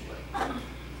efficiently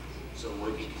so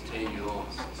we can continue on.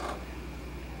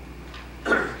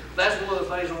 That's one of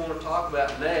the things I want to talk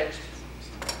about next.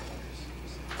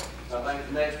 I think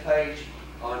the next page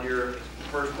on your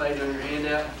first page on your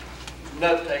handout,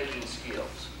 note-taking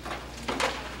skills.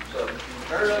 So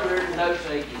turn over here to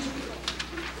note-taking skills.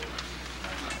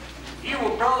 You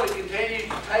will probably continue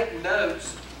to take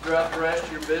notes throughout the rest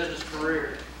of your business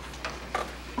career.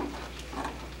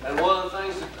 And one of the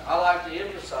things that I like to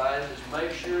emphasize is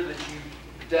make sure that you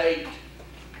date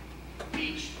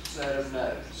each set of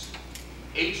notes.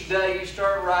 Each day you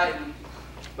start writing,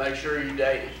 make sure you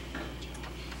date it.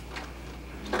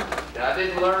 Now, I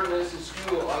didn't learn this in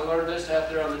school. I learned this out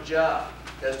there on the job.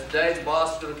 Because today the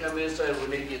boss is going to come in and say, we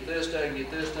need to get this done,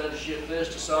 ship this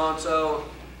to so-and-so,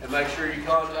 and make sure you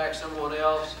contact someone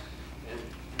else, and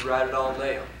you write it all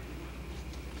down.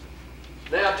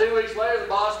 Now, 2 weeks later, the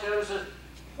boss comes and says,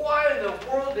 why in the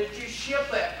world did you ship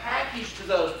that package to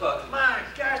those folks? My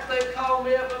gosh, they called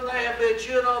me up and they have been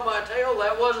chewing on my tail.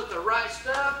 That wasn't the right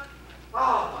stuff.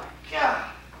 Oh, my God.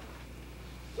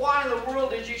 Why in the world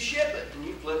did you ship it? And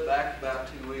you flip back about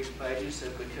 2 weeks pages and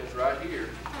said, because right here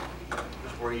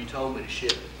is where you told me to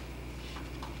ship it.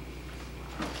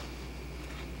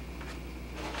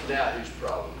 Now, whose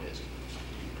problem is it?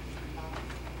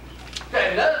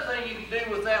 Okay, another thing you can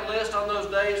do with that list on those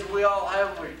days we all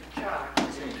have, where God, I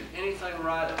can't do anything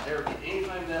right, I've never get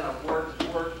anything done, I've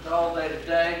worked all day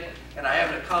today, and I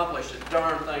haven't accomplished a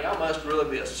darn thing. I must really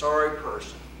be a sorry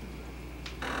person.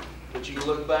 But you can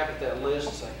look back at that list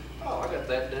and say, oh, I got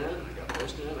that done, I got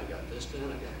this done, I got this done,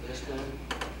 I got this done.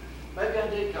 Maybe I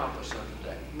did accomplish something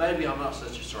today. Maybe I'm not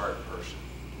such a sorry person.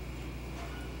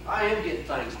 I am getting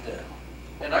things done.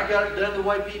 And I got it done the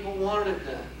way people wanted it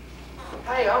done.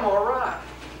 Hey, I'm all right.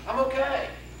 I'm okay.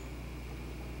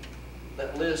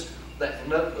 That list, that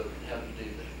notebook can help you do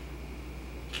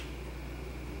that.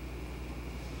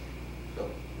 So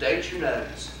date your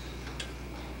notes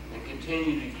and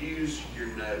continue to use your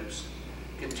notes.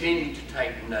 Continue to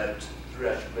take notes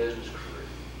throughout your business career.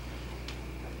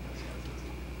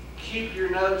 Keep your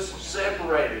notes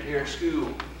separated here at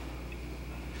school.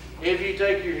 If you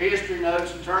take your history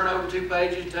notes and turn over 2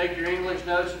 pages, take your English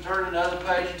notes and turn another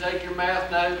page, and take your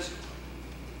math notes,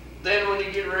 then when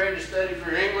you get ready to study for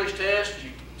your English test,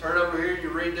 you turn over here and you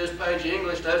read this page of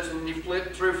English notes, and you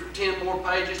flip through for 10 more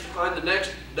pages to find the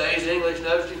next day's English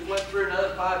notes. You flip through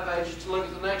another 5 pages to look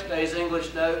at the next day's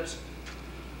English notes.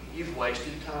 You've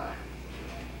wasted time.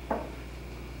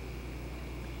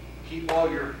 Keep all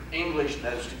your English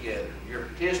notes together, your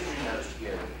history notes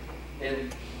together,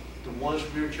 and the ones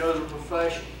from your chosen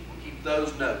profession, keep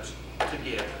those notes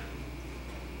together.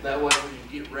 That way when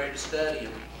you get ready to study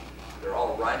them, they're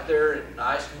all right there in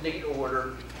nice and neat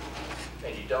order,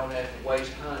 and you don't have to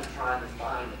waste time trying to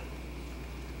find them.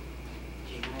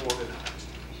 Keep them organized.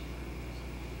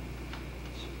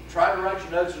 Try to write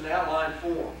your notes in outline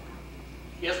form.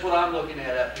 Guess what I'm looking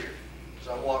at up here as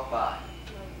I walk by?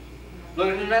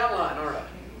 Looking at an outline, all right.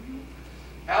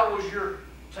 How was your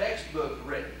textbook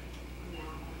written?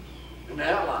 An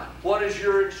outline. What is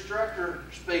your instructor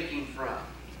speaking from?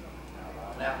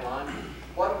 An outline.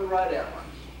 Why do we write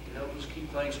outlines? It helps us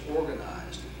keep things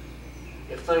organized.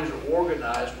 If things are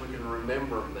organized, we can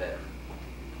remember them better.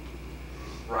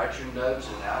 Write your notes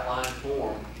in outline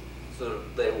form so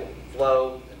that they will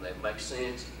flow and they make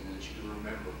sense and that you can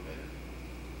remember them better.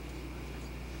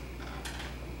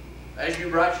 As you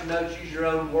write your notes, use your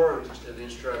own words instead of the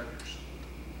instructors.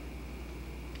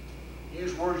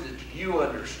 Use words that you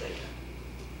understand.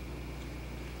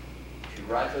 If you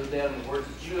write those down in words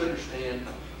that you understand,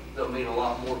 they'll mean a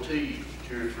lot more to you. But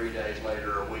 2 or 3 days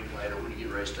later or a week later when you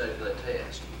get ready to study for that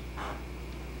test.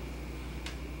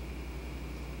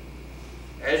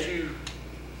 As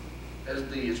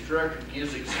the instructor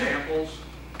gives examples,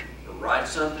 or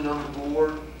writes something on the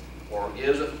board, or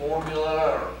gives a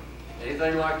formula, or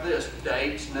anything like this,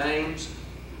 dates, names,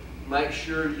 make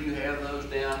sure you have those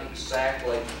down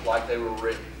exactly like they were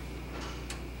written.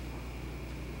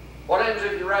 What happens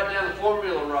if you write down the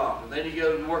formula wrong, and then you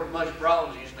go and work a bunch of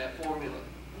problems using that formula?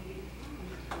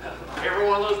 Every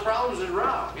one of those problems is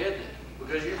wrong, isn't it?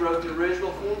 Because you wrote the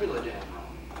original formula down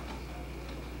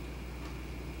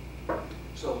wrong.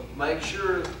 So make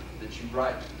sure that you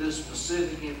write this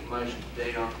specific information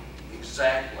down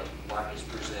exactly like it's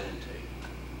presented to you.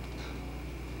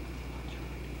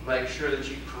 Make sure that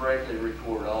you correctly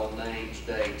record all names,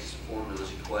 dates,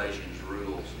 formulas, equations,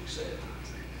 rules, etc.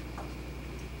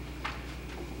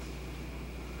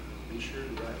 Be sure to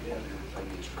write down everything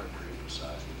the instructor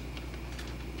emphasizes.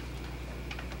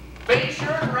 Be sure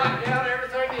to write down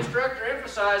everything the instructor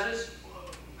emphasizes.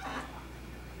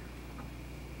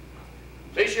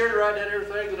 Be sure to write down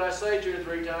everything that I say 2 or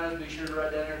 3 times. Be sure to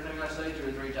write down everything I say 2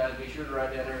 or 3 times. Be sure to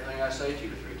write down everything I say 2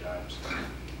 or 3 times.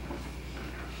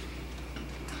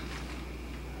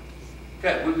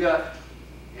 Okay, we've got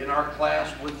in our class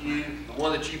with you, the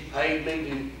one that you paid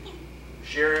me to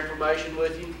share information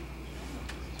with you.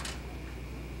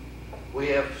 We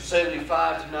have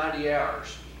 75 to 90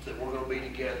 hours that we're going to be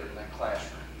together in that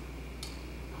classroom.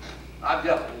 I've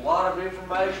got a lot of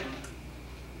information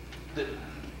that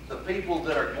the people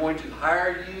that are going to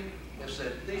hire you have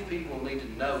said, these people need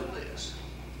to know this.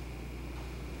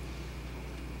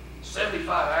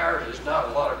 75 hours is not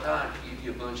a lot of time to give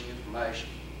you a bunch of information.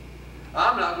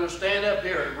 I'm not going to stand up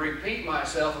here and repeat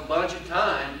myself a bunch of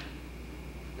times,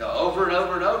 over and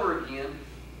over and over again,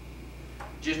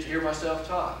 just to hear myself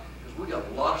talk. Because we got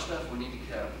a lot of stuff we need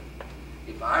to cover.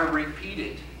 If I repeat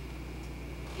it,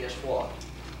 guess what?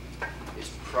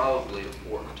 It's probably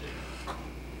important to you.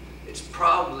 It's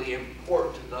probably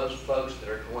important to those folks that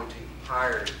are going to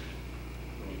hire you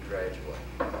when you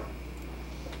graduate.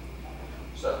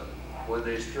 So, when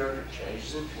the instructor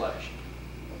changes inflection,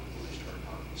 when they start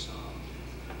talking soft,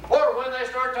 or when they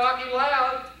start talking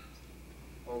loud,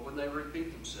 or when they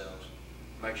repeat themselves,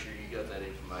 make sure you got that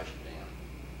information down.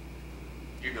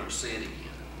 You're going to see it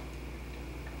again.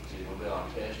 It's either going to be on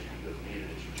a test or you're going to need it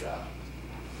as your job.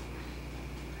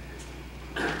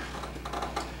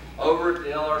 Over at the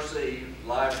LRC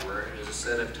library, there's a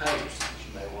set of tapes that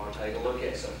you may want to take a look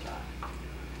at sometime.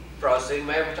 You've probably seen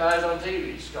them advertised on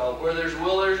TV. It's called Where There's a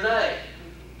Will, There's an A.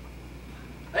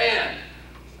 And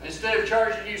instead of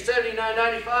charging you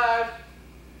 $79.95,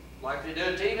 like they do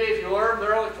on TV if you order them,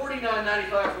 they're only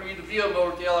 $49.95 for you to view them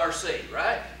over at the LRC,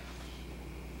 right?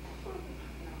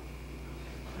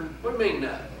 What do you mean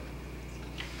no?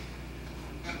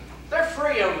 They're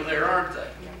free over there, aren't they?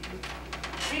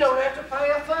 You don't have to pay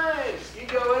a thing. You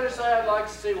go in and say, I'd like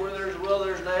to see Where There's a Will,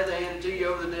 There's an A. They hand it to you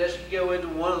over the desk. You go into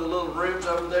one of the little rooms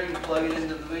over there, you plug it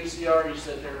into the VCR, and you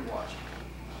sit there and watch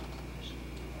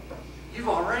it. You've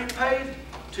already paid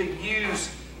to use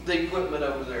the equipment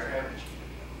over there, haven't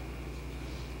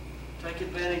you? Take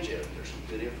advantage of it. There's some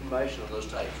good information on those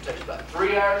tapes. It takes about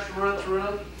 3 hours to run through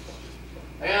them.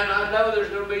 And I know there's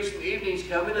going to be some evenings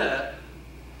coming up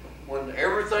when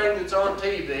everything that's on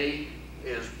TV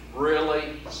is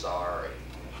really sorry.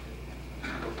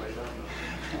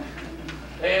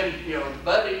 And, you know,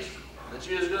 buddies that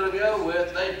you was going to go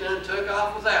with, they done took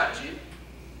off without you.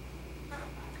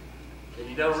 And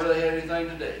you don't really have anything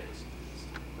to do.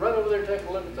 Run over there and take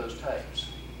a look at those tapes.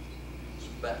 It's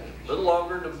about a little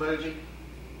longer than a movie,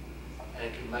 and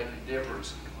it can make a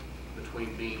difference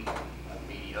between being a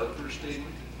mediocre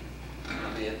student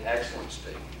and being an excellent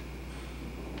student.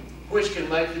 Which can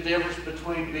make the difference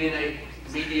between being a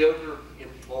mediocre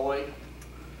employee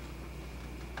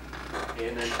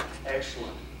and an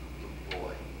excellent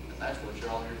employee. And that's what you're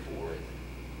all here for, isn't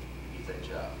it? Get that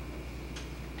job.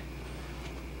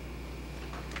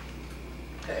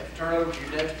 Okay, if you turn over to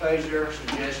your next page, there are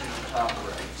suggestions to top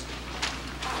grades.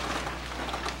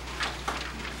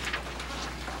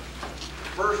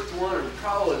 First one, and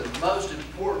probably the most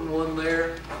important one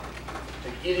there to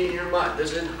get in your mind.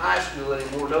 This isn't high school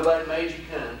anymore. Nobody made you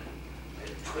come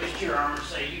and twist your arm and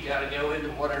say you got to go into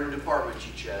whatever department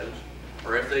you chose.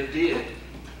 Or if they did,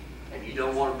 and you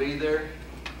don't want to be there,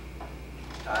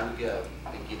 it's time to go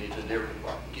and get into a different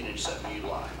department. Get into something you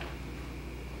like.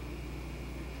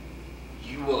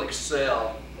 You will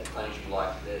excel at things you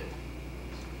like to do.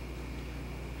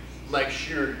 Make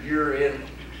sure you're in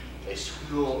a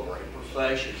school or a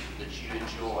profession that you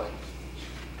enjoy.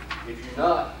 If you're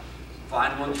not,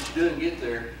 find one that you do and get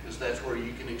there, because that's where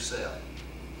you can excel.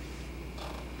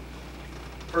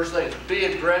 First thing is be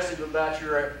aggressive about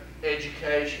your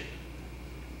education.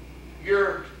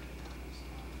 Your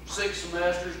 6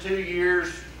 semesters, 2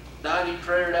 years, 90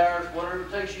 credit hours, whatever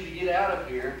it takes you to get out of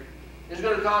here, is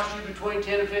going to cost you between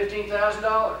 $10,000 and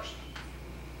 $15,000.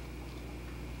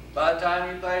 By the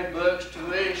time you pay books,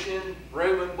 tuition,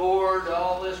 room and board,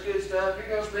 all this good stuff, you're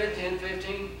going to spend 10,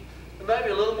 15, and maybe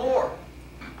a little more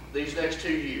these next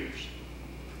 2 years.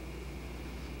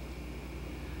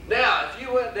 Now, if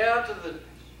you went down to the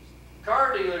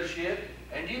car dealership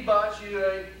and you bought you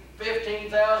a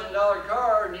 $15,000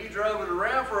 car and you drove it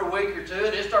around for a week or two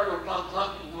and it started going clunk,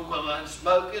 clunk, and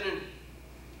smoking, and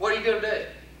what are you going to do?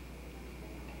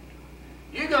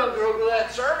 You're going to go to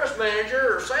that service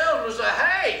manager or salesman and say,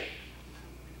 hey,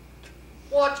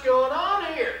 what's going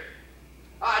on here?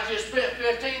 I just spent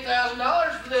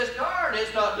 $15,000 for this car and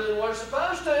it's not doing what it's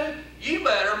supposed to. You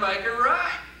better make it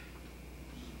right.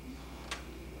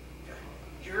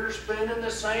 You're spending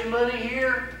the same money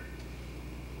here.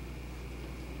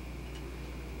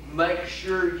 Make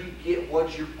sure you get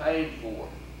what you're paying for.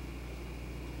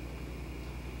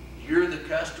 You're the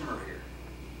customer here.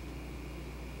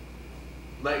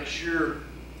 Make sure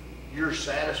you're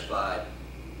satisfied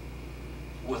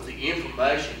with the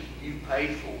information you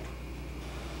paid for.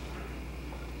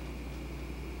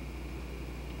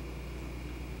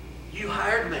 You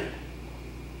hired me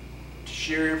to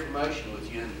share information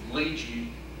with you and lead you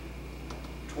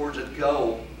towards a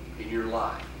goal in your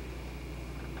life,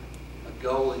 a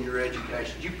goal in your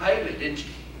education. You paid me, didn't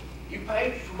you? You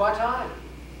paid for my time.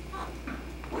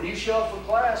 When you show up for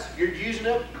class, you're using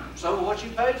up some of what you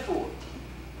paid for.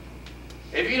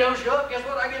 If you don't show up, guess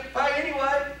what? I get to pay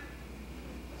anyway.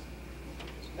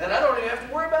 And I don't even have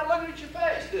to worry about looking at your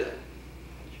face, do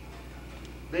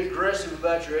I? Be aggressive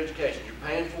about your education. You're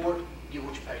paying for it, get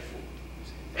what you paid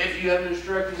for. If you have an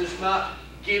instructor that's not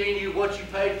giving you what you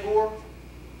paid for,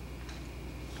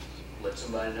 let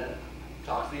somebody know.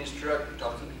 Talk to the instructor,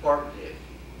 talk to the department head,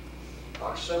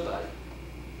 talk to somebody.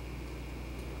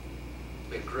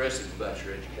 Be aggressive about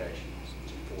your education.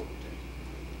 It's important to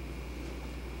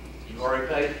you. You've already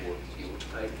paid for it. Get what you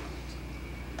paid for.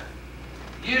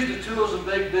 Use the tools of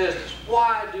big business.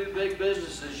 Why do big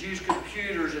businesses use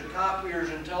computers and copiers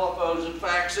and telephones and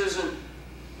faxes and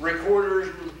recorders?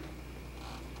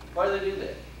 Why do they do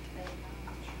that?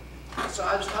 It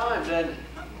saves time, doesn't it?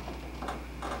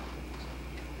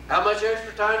 How much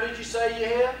extra time did you say you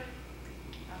had?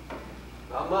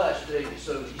 Not much, did you?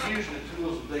 So use the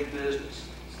tools of big business.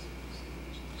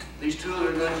 These tools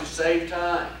are going to save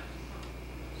time.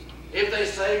 If they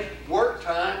save work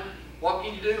time, what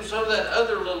can you do with some of that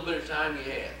other little bit of time you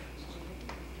have?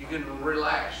 You can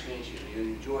relax, can't you?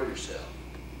 You enjoy yourself.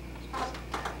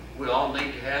 We all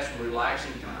need to have some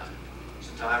relaxing time. It's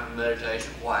a time for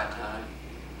meditation, quiet time,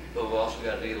 but we've also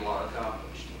got to get a lot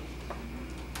accomplished.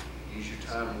 Use your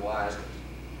time wisely.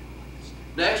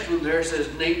 Next one there says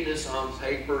neatness on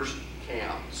papers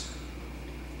counts.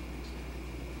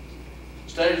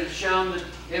 Studies have shown that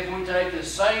if we take the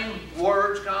same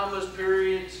words, commas,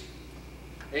 periods,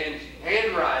 and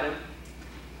handwrite them,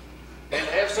 and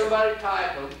have somebody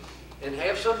type them, and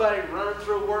have somebody run them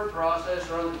through a word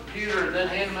processor on the computer, and then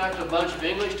hand them out to a bunch of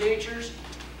English teachers,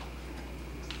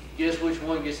 guess which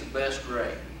one gets the best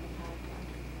grade?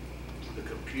 The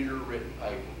computer written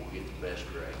paper will get the best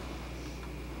grade.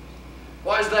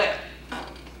 Why is that?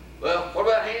 Well, what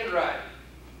about handwriting?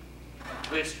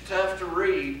 If it's tough to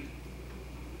read,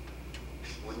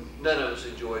 none of us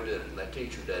enjoy doing it, and that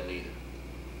teacher doesn't either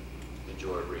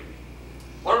enjoy reading.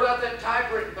 What about that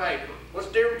typewritten paper? What's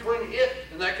the difference between it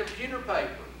and that computer paper?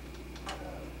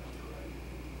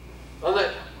 On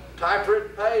that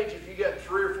typewritten page, if you got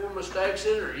 3 or 4 mistakes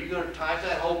in it, are you going to type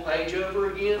that whole page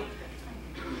over again?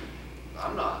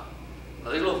 I'm not.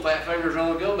 Now, these little fat fingers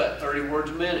only go about 30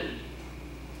 words a minute.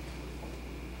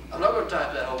 I'm not going to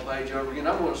type that whole page over again.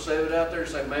 I'm going to save it out there and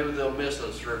say maybe they'll miss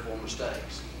those 3 or 4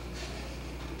 mistakes.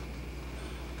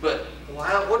 But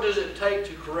what does it take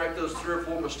to correct those 3 or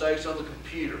 4 mistakes on the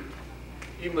computer?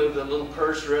 You move the little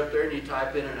cursor up there and you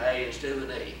type in an A instead of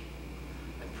an E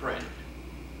and print it.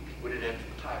 We didn't have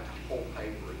to type the whole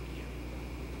paper again.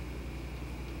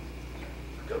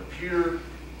 Computer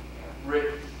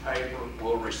written paper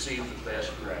will receive the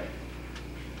best grade.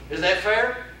 Is that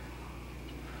fair?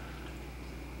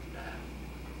 No.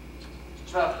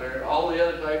 It's not fair. All the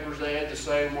other papers, they had the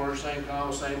same words, same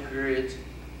commas, same periods.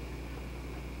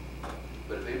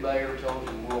 But if anybody ever told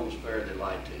you the world was fair, they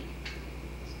lied to you.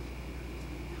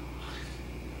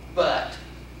 But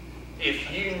if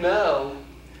you know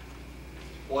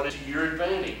what is to your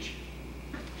advantage,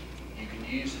 you can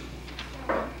use it.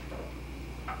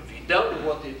 know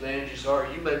what the advantages are,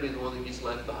 you may be the one that gets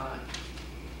left behind.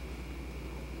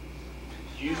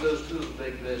 Use those tools in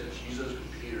big business. Use those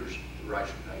computers to write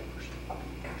your papers.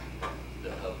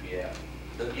 They'll help you out.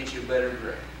 They'll get you a better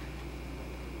grade.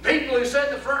 People who sit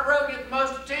in the front row get the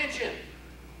most attention.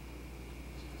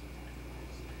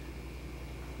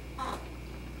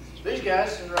 These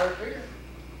guys sit right here.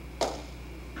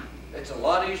 It's a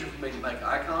lot easier for me to make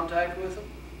eye contact with them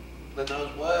than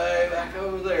those way back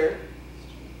over there.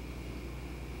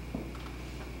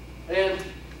 And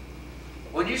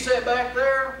when you sit back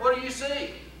there, what do you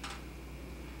see?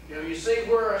 You know, you see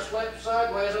where I slept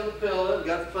sideways on the pillow, and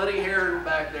got the funny hair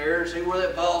back there, and see where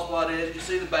that bald spot is. You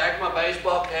see the back of my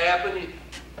baseball cap, and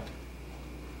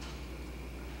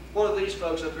what do these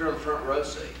folks up here on the front row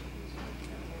see?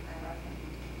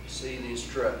 You see the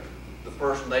instructor, the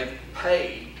person they've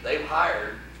paid, they've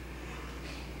hired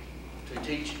to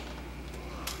teach you.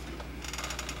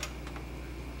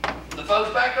 The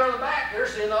folks back there on the back, they're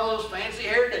seeing all those fancy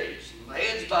hairdos, and the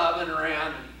heads bobbing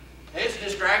around. It's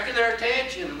distracting their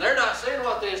attention, and they're not seeing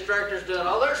what the instructor's doing.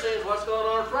 All they're seeing is what's going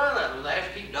on in front of them. They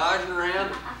have to keep dodging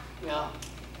around. You know,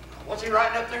 what's he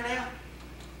writing up there now?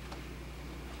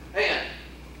 And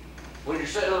when you're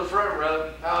sitting on the front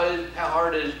row, how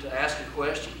hard is it to ask a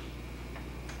question?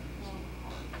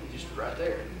 Just right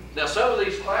there. Now, some of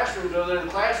these classrooms over there in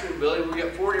the classroom building, we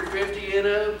got 40 or 50 in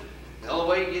them. The only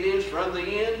way you get in is from the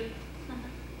end.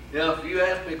 You know, if you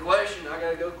ask me a question, I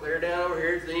got to go clear down over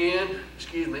here at the end.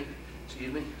 Excuse me.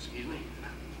 Excuse me. Excuse me.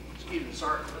 Excuse me.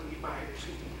 Sorry. Let me get by here.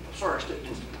 Excuse me. Sorry, I stepped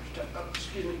in. Oh,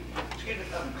 excuse me. Excuse me.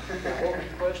 What was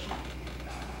your question?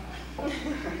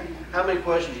 How many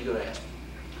questions are you going to ask?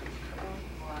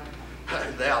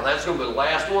 Now, that's going to be the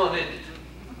last one, isn't it?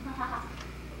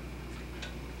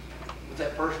 With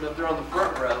that person up there on the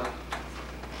front row,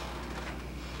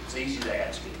 it's easy to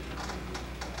ask it.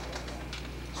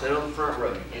 Sit on the front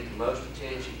row, you get the most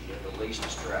attention, you get the least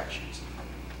distractions.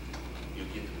 You'll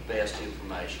get the best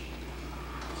information.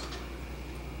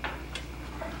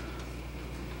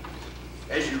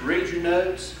 As you read your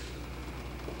notes,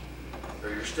 or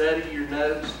you're studying your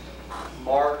notes,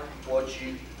 mark what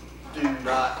you do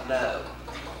not know.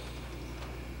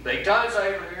 Big time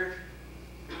saver here.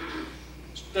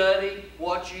 Study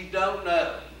what you don't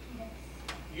know.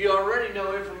 You already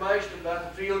know information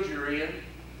about the field you're in.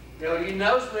 You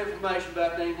know some information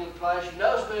about the English class. You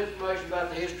know some information about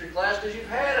the history class because you've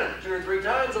had them 2 or 3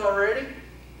 times already.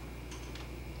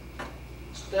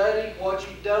 Study what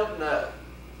you don't know.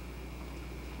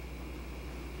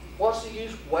 What's the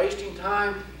use of wasting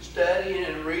time studying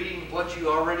and reading what you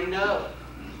already know?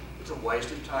 It's a waste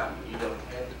of time when you don't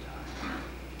have the time.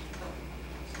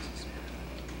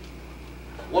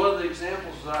 One of the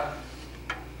examples that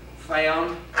I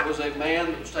found was a man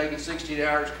that was taking 16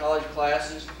 hours college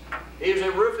classes. He was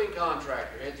a roofing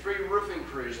contractor. He had 3 roofing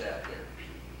crews out there.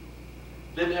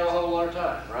 Didn't have a whole lot of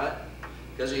time, right?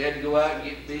 Because he had to go out and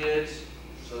get bids.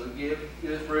 So to get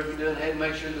his roofing done, he had to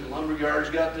make sure that the lumber yards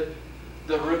got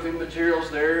the roofing materials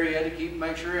there. He had to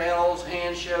make sure he had all his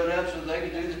hands showed up so that they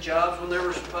could do the jobs when they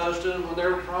were supposed to and when they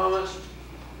were promised.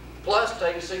 Plus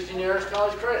taking 16 hours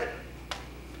college credit.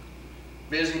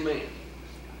 Busy man.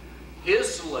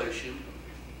 His solution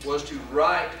was to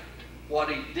write what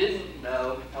he didn't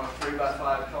know on a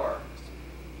 3x5 card.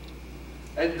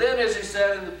 And then as he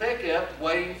sat in the pickup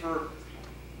waiting for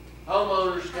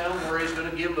homeowners to come where he's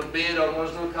going to give them a bid on what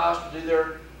it's going to cost to do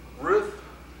their roof,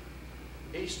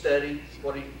 he studied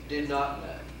what he did not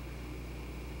know.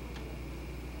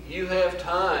 You have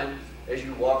time as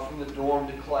you walk from the dorm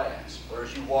to class, or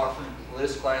as you walk from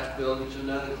this class building to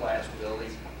another class building,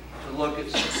 to look at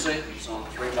some sentence on a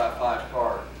 3x5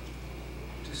 card,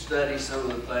 to study some of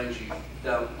the things you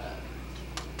don't know.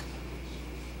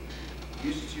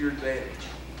 Use it to your advantage.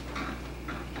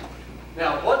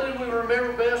 Now, what did we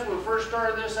remember best when we first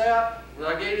started this out? When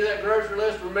I gave you that grocery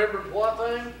list, remembered what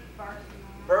thing?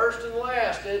 First and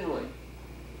last, didn't we?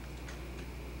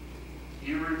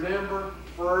 You remember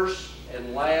first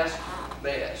and last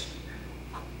best.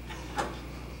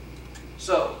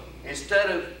 So, instead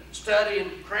of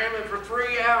studying, cramming for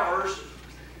 3 hours,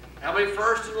 how many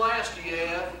first and last do you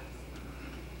have?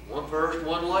 1 first,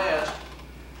 1 last.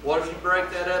 What if you break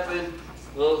that up in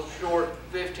little short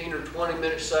 15 or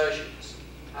 20-minute sessions?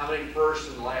 How many first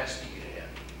and last do you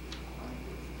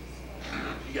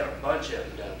have? You got a bunch of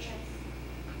them, don't you?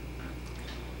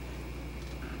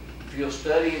 If you'll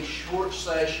study in short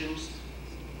sessions,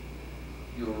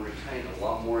 you'll retain a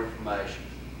lot more information.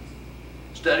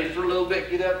 Study for a little bit,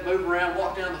 get up, move around,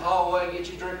 walk down the hallway, get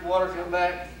you a drink of water, come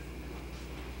back.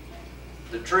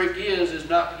 The trick is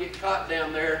not to get caught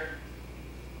down there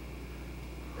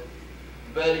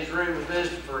buddy's room and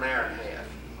visit for an hour and a half.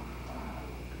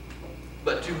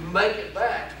 But to make it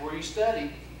back to where you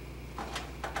study,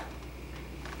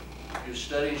 if you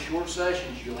study in short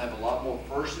sessions, you'll have a lot more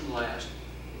first and last,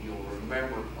 and you'll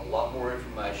remember a lot more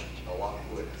information a lot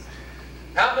quicker.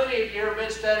 How many of you ever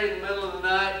been studying in the middle of the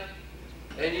night,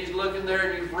 and you're looking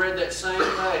there and you've read that same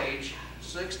page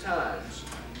 6 times,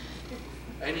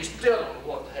 and you still don't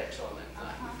know what the heck's on that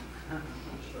thing?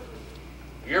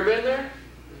 You ever been there?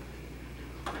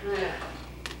 Yeah.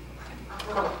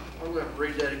 I'm going to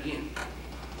read that again.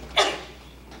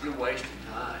 You're wasting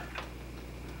time.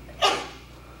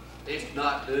 It's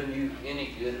not doing you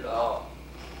any good at all.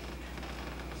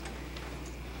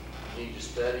 You need to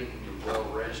study when you're well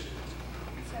rested.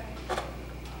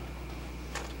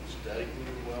 Study when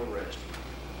you're well rested.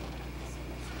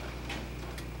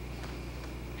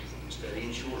 Study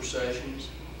in short sessions.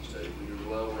 Study when you're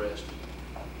well rested.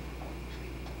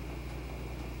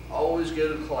 Always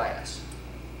go to class.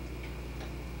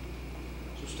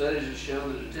 So studies have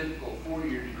shown that a typical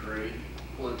 4-year degree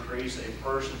will increase a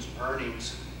person's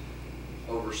earnings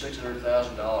over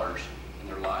 $600,000 in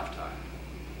their lifetime.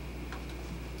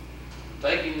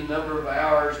 Taking the number of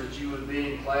hours that you would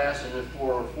be in class and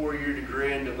for a 4-year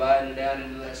degree and dividing it out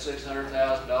into that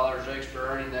 $600,000 extra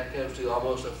earning, that comes to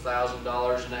almost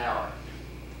 $1,000 an hour.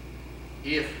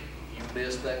 If you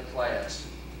miss that class,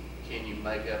 can you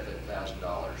make up that $1,000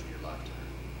 in your lifetime?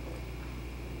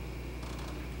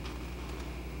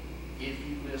 If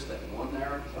you miss that 1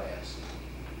 hour class,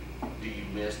 do you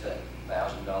miss that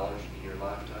 $1,000 in your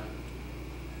lifetime?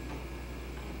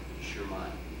 Sure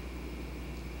might.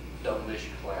 Don't miss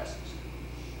your classes.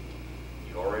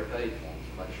 You already paid for them,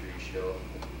 so make sure you show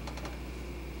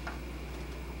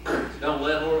up. Don't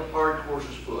let hard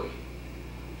courses fool you.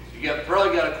 You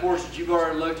probably got a course that you've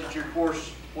already looked at your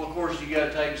course. What course you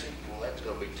got to take? Well, that's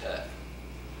going to be tough.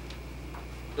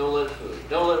 Don't let it fool you.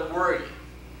 Don't let it worry you.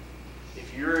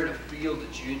 If you're in a field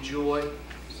that you enjoy,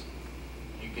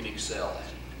 you can excel at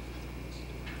it.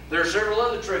 There are several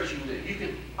other tricks you can do. You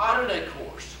can audit a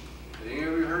course. Have you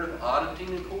ever heard of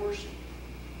auditing a course?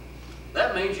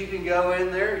 That means you can go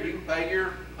in there, you can pay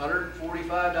your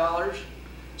 $145,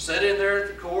 sit in there at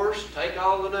the course, take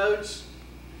all the notes,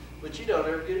 but you don't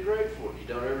ever get a grade for it. You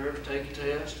don't ever take a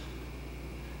test.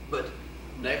 But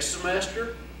next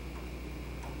semester,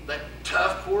 that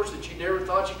tough course that you never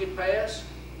thought you could pass,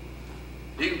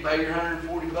 you can pay your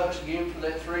 $140 again for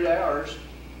that 3 hours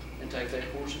and take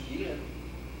that course again.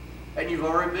 And you've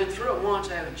already been through it once,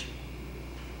 haven't you?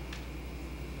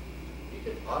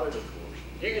 You can audit a course.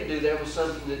 You can do that with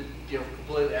something that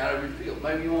completely out of your field.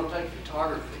 Maybe you want to take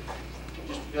photography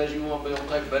just because you want to be able to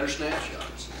take better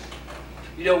snapshots.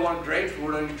 You don't want a grade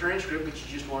for it on your transcript, but you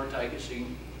just want to take it so you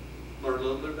can learn a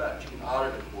little bit about it. You can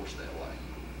audit a course that way.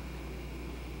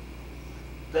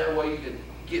 That way you can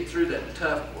get through that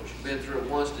tough course. You've been through it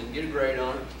once, didn't get a grade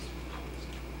on it.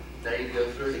 Now you can go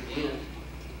through it again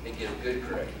and get a good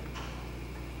grade.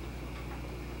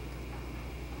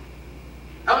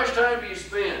 How much time do you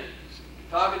spend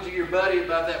talking to your buddy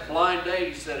about that blind date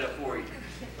he set up for you,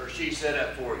 or she set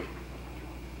up for you?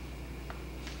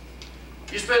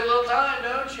 You spend a little time,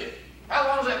 don't you? How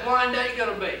long is that blind date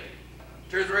going to be?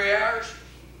 2 or 3 hours?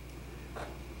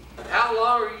 How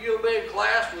long are you going to be in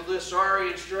class with this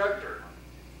sorry instructor?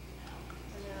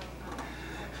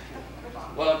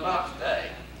 Well, not today.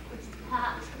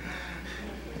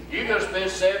 You're going to spend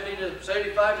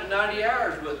 75 to 90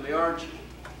 hours with me, aren't you?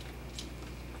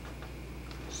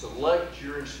 Select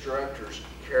your instructors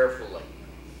carefully.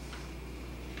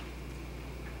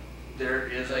 There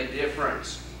is a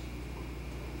difference.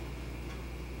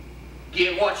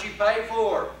 Get what you pay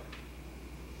for.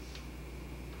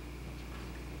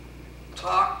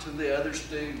 Talk to the other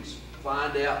students.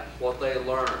 Find out what they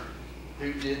learned.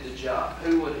 Who did the job?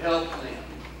 Who would help them?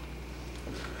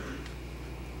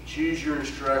 Choose your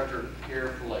instructor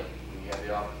carefully when you have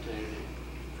the opportunity.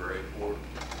 Very important.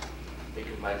 It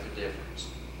can make a difference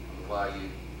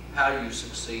on how you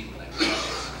succeed in that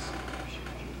process.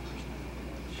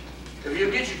 If you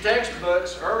get your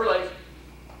textbooks early,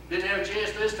 didn't have a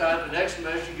chance this time, the next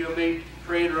semester you're going to be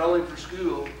pre-enrolling for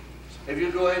school. If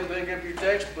you go ahead and pick up your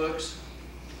textbooks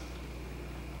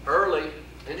early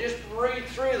and just read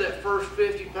through that first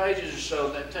 50 pages or so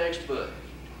of that textbook.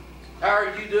 How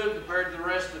are you doing compared to the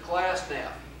rest of the class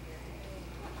now?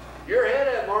 You're ahead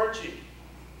of them, aren't you?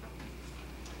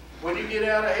 When you get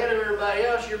out ahead of everybody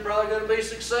else, you're probably going to be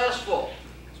successful.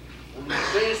 And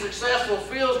being successful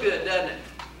feels good, doesn't it?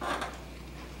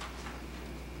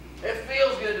 It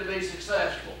feels good to be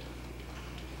successful.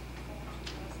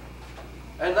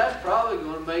 And that's probably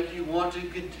going to make you want to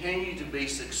continue to be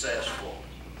successful.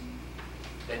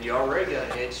 And you already got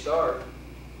a head start,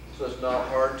 so it's not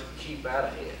hard to keep out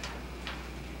ahead.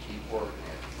 Keep working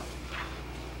at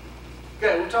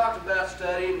it. Okay, we talked about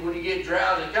studying when you get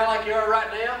drowsy, kind of like you are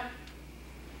right now.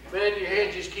 Man, your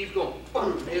head just keeps going,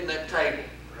 boom, hitting that table,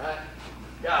 right?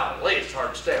 Golly, it's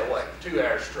hard to stay awake 2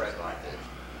 hours straight like this.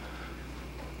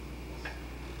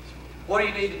 What do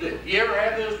you need to do? You ever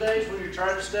have those days when you're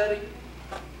trying to study?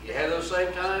 You have those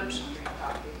same times?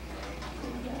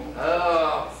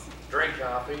 Oh, drink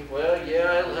coffee. Well,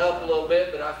 yeah, it'll help a little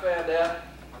bit, but I found out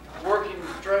working in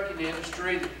the trucking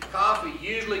industry, that coffee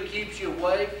usually keeps you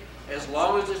awake as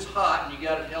long as it's hot and you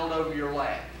got it held over your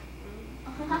lap.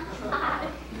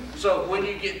 So when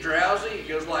you get drowsy, it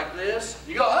goes like this.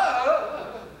 You go, ah,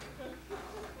 ah,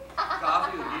 ah.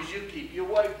 Coffee will usually keep you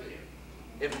awake then.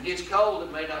 If it gets cold,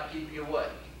 it may not keep you awake.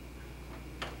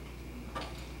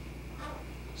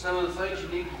 Some of the things you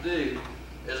need to do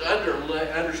is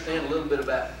understand a little bit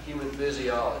about human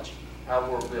physiology, how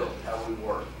we're built, how we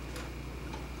work.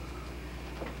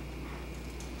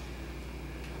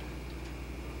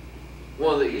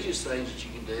 One of the easiest things that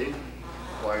you can do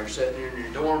while you're sitting here in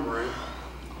your dorm room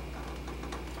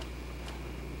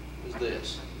is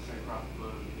this.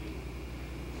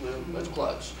 Well, that's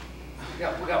close. We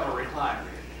got my recliner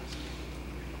here.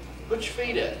 Put your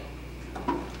feet up.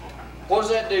 What does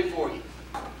that do for you?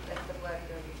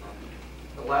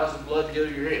 It allows the blood to go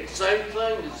to your head. Same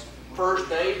thing as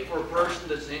first aid for a person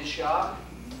that's in shock.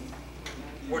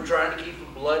 We're trying to keep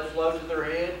the blood flow to their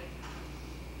head.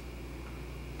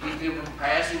 Keep them from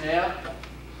passing out.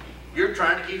 You're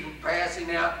trying to keep them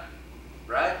passing out,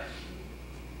 right?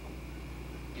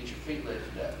 Get your feet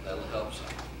lifted up. That'll help some.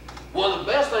 One of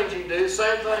the best things you can do,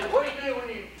 same thing. What do you do when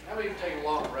how many of you take a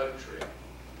long road trip?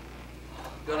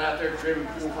 Going out there driving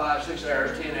 4, 5, 6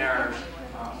 hours, 10 hours.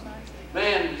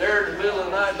 Man, there in the middle of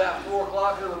the night, about 4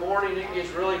 o'clock in the morning, it gets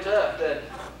really tough.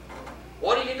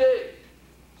 What do?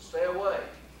 Stay away.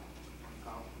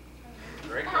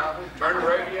 Drink coffee, turn the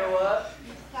radio up.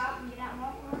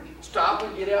 Stop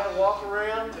and get out and walk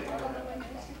around.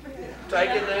 Take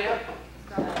a nap.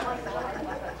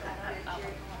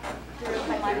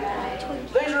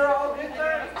 These are all good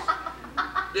things.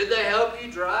 Did they help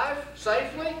you drive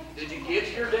safely? Did you get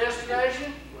to your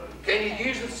destination? Can you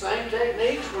use the same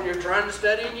techniques when you're trying to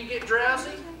study and you get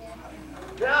drowsy?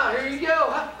 Now, here you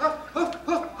go.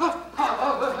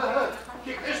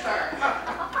 Kick this tire.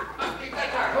 Kick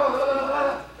that tire.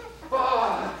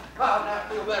 Now I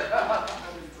feel better.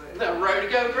 Now I'm ready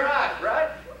to go drive, right?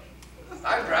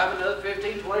 I can drive another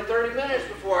 15, 20, 30 minutes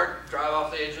before I drive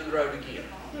off the edge of the road again.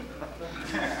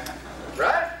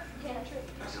 Right?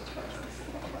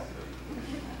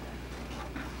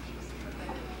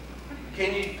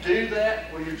 Can you do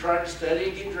that when you're trying to study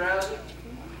and get drowsy?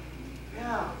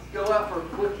 Yeah. Go out for a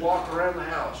quick walk around the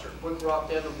house, or a quick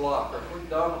walk down the block, or a quick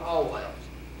down the hallway.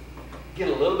 Get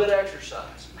a little bit of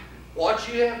exercise. What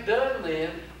you have done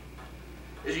then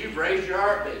is you've raised your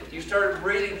heartbeat. You started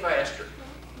breathing faster.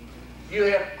 You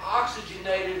have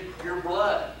oxygenated your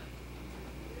blood.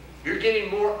 You're getting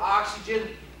more oxygen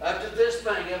up to this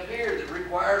thing up here that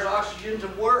requires oxygen to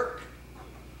work.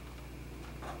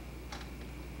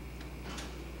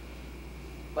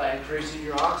 By increasing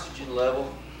your oxygen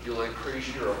level, you'll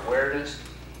increase your awareness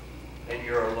and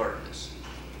your alertness.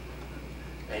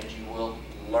 And you will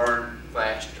learn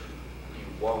faster. You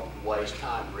won't waste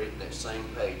time reading that same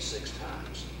page 6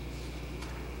 times.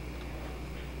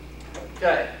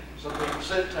 Okay, some people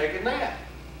said take a nap.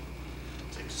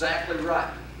 It's exactly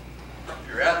right. If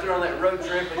you're out there on that road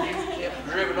trip and you've kept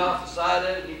driven off the side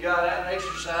of it and you got out and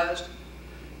exercised,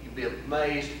 you'd be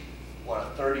amazed what a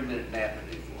 30-minute nap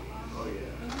would do for you. Oh, yeah.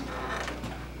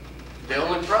 The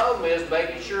only problem is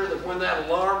making sure that when that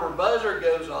alarm or buzzer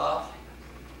goes off,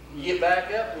 you get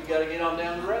back up and you got to get on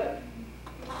down the road.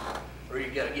 Or you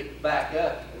got to get back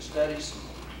up and study some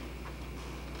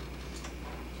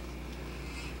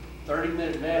more.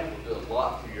 30-minute nap will do a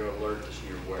lot for your alertness and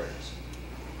your awareness.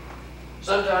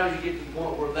 Sometimes you get to the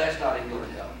point where that's not even going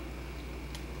to help.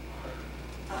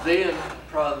 Then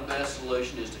probably the best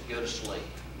solution is to go to sleep.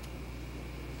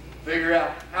 Figure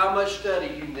out how much study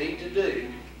you need to do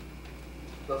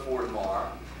before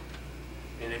tomorrow.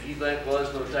 And if you think, well,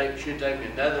 it's going to should take me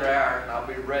another hour and I'll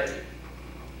be ready,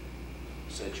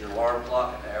 set your alarm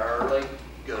clock an hour early,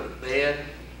 go to bed,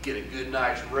 get a good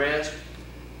night's rest.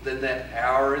 Then that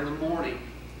hour in the morning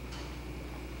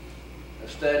of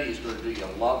study is going to do you a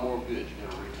lot more good. You're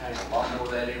going to retain a lot more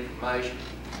of that information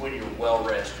when you're well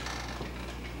rested.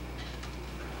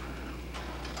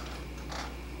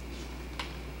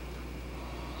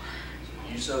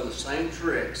 Use some of the same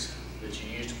tricks that you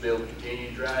use to be able to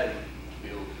continue driving, to be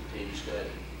able to continue studying.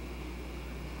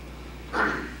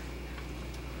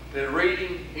 Then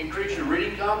reading, increase your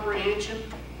reading comprehension.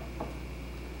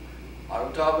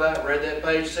 I'm talking about, read that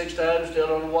page 6 times, still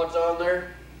don't know what's on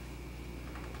there.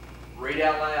 Read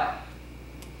out loud.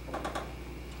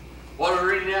 What does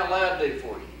reading out loud do for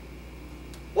you?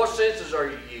 What senses are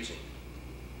you using?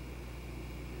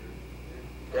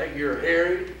 Okay, you're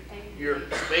hearing, you're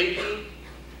speaking,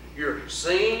 you're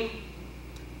seeing.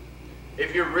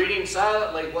 If you're reading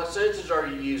silently, what senses are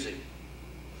you using?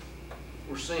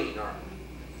 We're seeing, aren't we?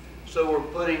 So we're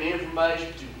putting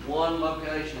information to one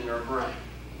location in our brain.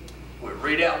 We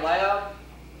read out loud,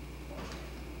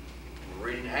 we're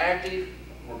reading active,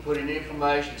 we're putting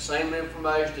information, same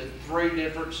information to 3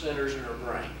 different centers in our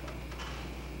brain.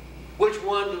 Which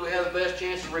one do we have the best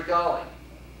chance of recalling?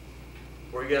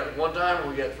 Where you got it 1 time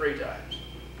or we got it 3 times?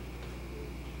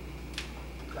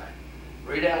 Okay.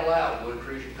 Read out loud will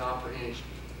increase your comprehension.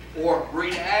 Or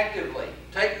read actively.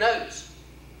 Take notes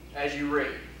as you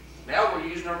read. Now we're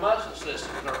using our muscle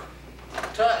system, our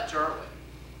touch, aren't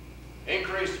we?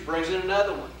 Increase brings in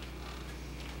another one.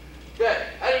 Okay,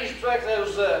 how do you expect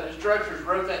those instructors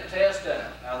wrote that test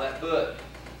out of that book?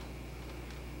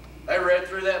 They read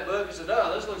through that book and said,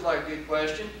 oh, this looks like a good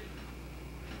question.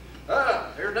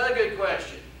 Oh, here's another good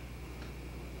question.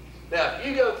 Now, if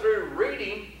you go through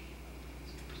reading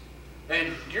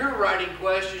and you're writing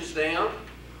questions down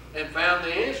and found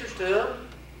the answers to them,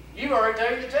 you've already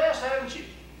taken the test, haven't you?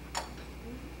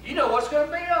 You know what's going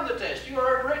to be on the test. You've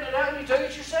already written it out and you took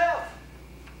it yourself.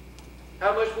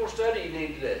 How much more study you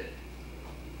need to do?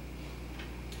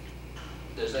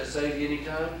 Does that save you any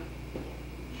time?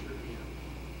 Sure can.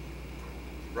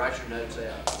 Write your notes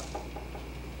out.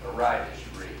 Or write as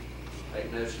you read.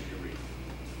 Take notes as you read.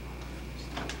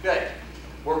 Okay.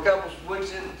 We're a couple of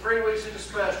weeks in, 3 weeks into the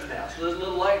semester now. So it's a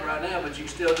little late right now, but you can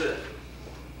still do it.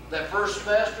 That first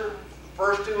semester,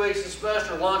 first 2 weeks of the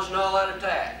semester, launch an all-out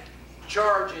attack.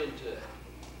 Charge into it.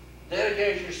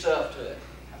 Dedicate yourself to it.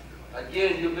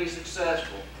 Again, you'll be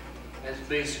successful. And to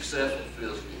be successful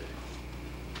feels good.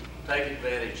 Take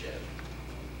advantage of it.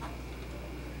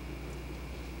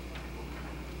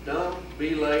 Don't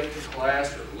be late to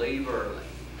class or leave early.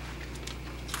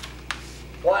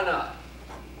 Why not?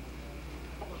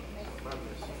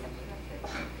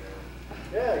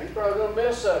 Yeah, you're probably going to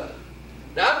miss something.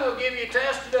 Now I'm going to give you a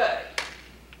test today.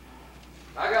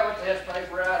 I got my test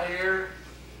paper out here.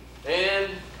 And,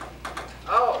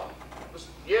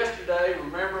 yesterday,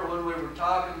 remember when we were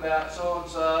talking about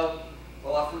so-and-so?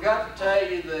 Well, I forgot to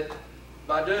tell you that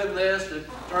by doing this, to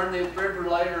turn the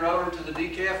defibrillator over to the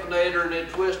decaffeinator and then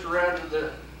twist around to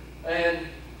the, and,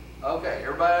 okay,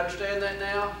 everybody understand that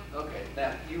now? Okay,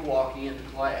 now you walk into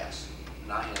class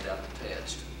and I hand out the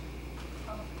test.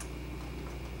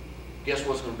 Guess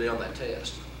what's going to be on that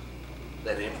test?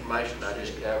 That information I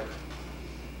just covered.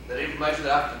 That information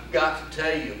that I forgot to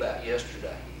tell you about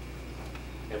yesterday.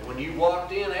 And when you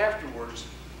walked in afterwards,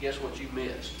 guess what you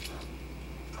missed?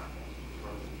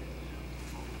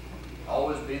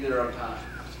 Always be there on time.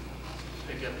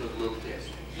 Pick up those little tips.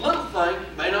 Little thing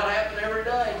may not happen every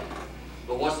day,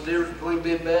 but what's the difference between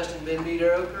being best and being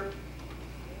mediocre?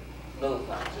 Little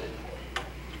things, isn't it?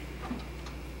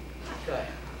 Okay.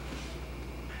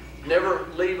 Never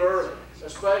leave early,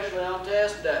 especially on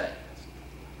test day.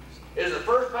 Is the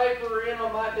first paper in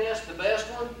on my desk the best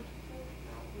one?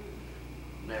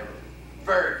 Never.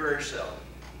 Very, very seldom.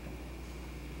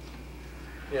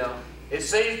 You know, it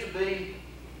seems to be,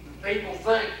 people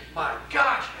think, my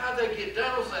gosh, how'd they get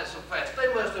done with that so fast?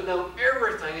 They must have known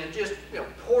everything and just,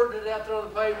 poured it out there on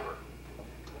the paper.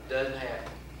 Doesn't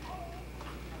happen.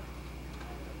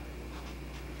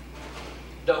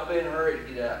 Don't be in a hurry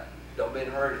to get out. Don't be in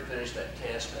a hurry to finish that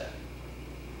test up.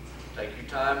 Take your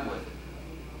time with it.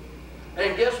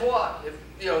 And guess what? If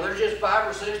there's just 5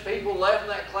 or 6 people left in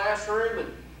that classroom,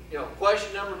 and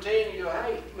question number 10, you go,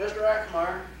 hey, Mr.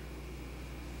 Ackermeyer,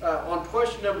 on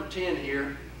question number 10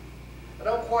 here, I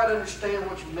don't quite understand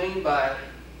what you mean by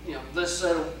this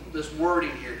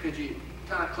wording here. Could you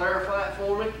kind of clarify it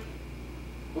for me?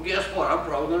 Well, guess what? I'm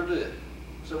probably going to do it.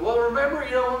 So, well, remember, when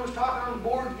we was talking on the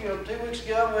board, 2 weeks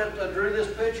ago, I drew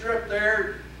this picture up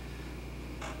there.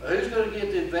 Who's going to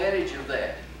get the advantage of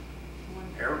that?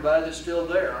 Everybody that's still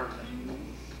there, aren't they?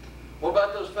 What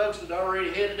about those folks that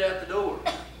already headed out the door?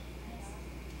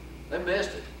 They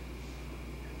missed it.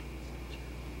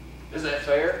 Is that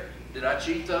fair? Did I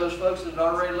cheat those folks that had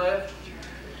already left?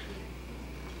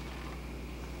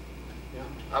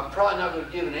 I'm probably not going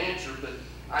to give an answer, but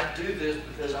I do this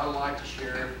because I like to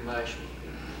share information with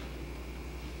people.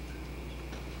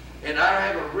 And I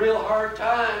have a real hard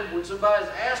time when somebody's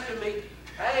asking me,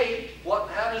 hey,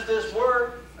 how does this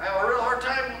work? I have a real hard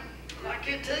time. I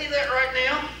can't tell you that right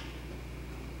now.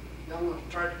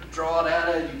 draw it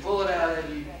out of you, pull it out of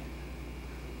you,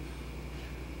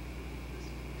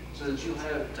 so that you'll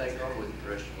have it to take on with you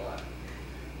the rest of your life.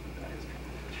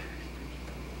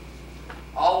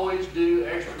 Always do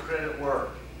extra credit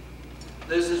work.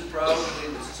 This is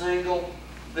probably the single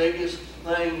biggest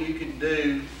thing you can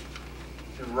do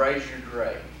to raise your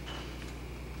grade.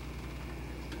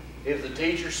 If the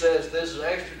teacher says this is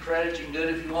extra credit, you can do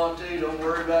it if you want to, don't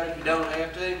worry about it if you don't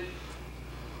have to.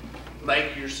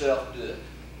 Make yourself do it.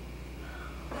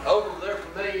 Over there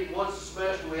for me, once a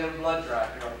semester we have a blood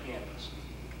drive here on campus.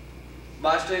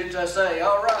 My students, I say,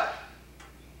 all right,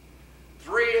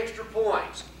 3 extra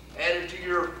points added to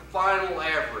your final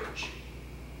average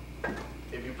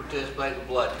if you participate in the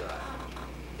blood drive.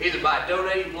 Either by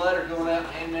donating blood or going out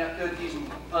and handing out cookies and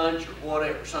punch or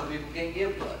whatever. Some people can't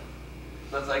give blood.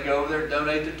 But if they go over there and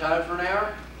donate their time for an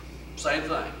hour, same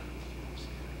thing.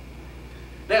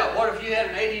 Now, what if you had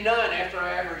an 89 after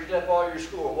I averaged up all your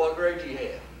score? What grade do you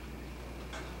have?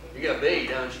 You got B,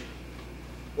 don't you?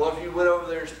 What if you went over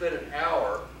there and spent an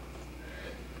hour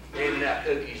handing out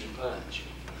cookies and punch?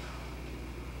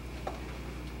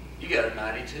 You got a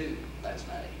 92. That's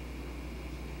an A.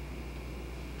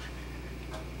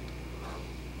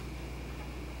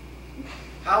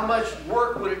 How much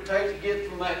work would it take to get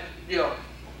from that,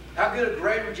 how good a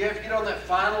grade would you have to get on that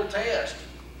final test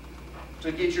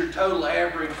to get your total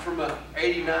average from a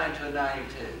 89 to a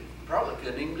 92? Probably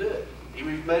couldn't even do it.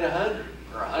 Even if you made 100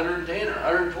 or 110 or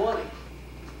 120.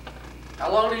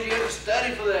 How long did you have to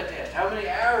study for that test? How many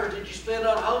hours did you spend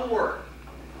on homework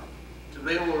to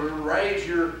be able to raise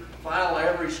your final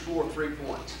average score 3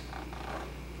 points?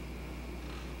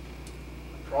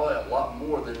 Probably a lot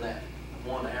more than that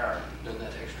 1 hour doing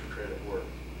that extra credit work,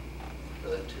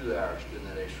 or that 2 hours doing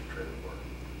that extra credit work.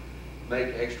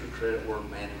 Make extra credit work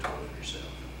mandatory for yourself.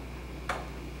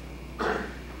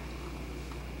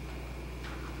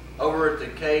 Over at the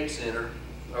CADE Center,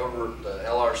 over at the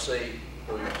LRC,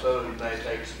 where so you may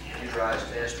take some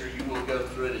computerized test, or you will go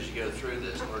through it as you go through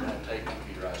this, learn how to take the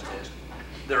computerized test.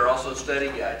 There are also study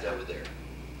guides over there.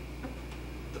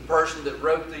 The person that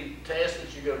wrote the test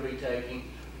that you're going to be taking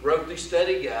wrote the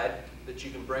study guide that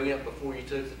you can bring up before you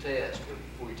took the test, or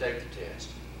before you take the test.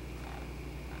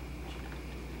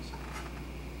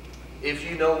 If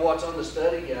you know what's on the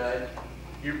study guide,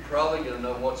 you're probably going to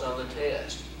know what's on the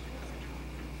test.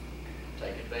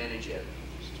 Take advantage of it.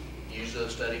 Use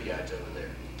those study guides over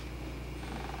there.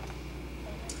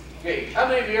 Okay, how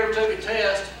many of you ever took a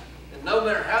test and no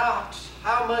matter how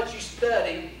much you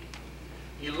study,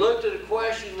 you looked at a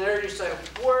question there and you say,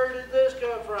 where did this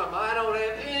come from? I don't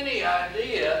have any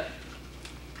idea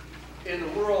in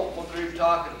the world what they're even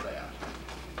talking about.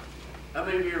 How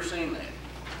many of you ever seen that?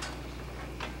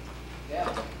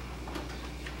 Yeah.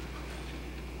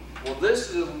 Well, this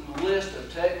is a list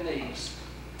of techniques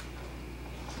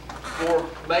for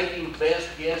making best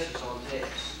guesses on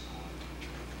tests.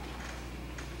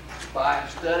 By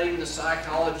studying the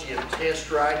psychology of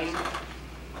test writing,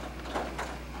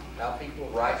 how people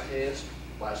write tests,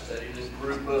 by studying a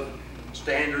group of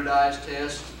standardized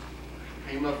tests,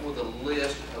 came up with a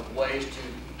list of ways to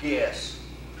guess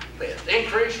best.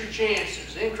 Increase your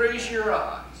chances, increase your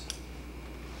odds.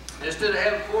 Instead of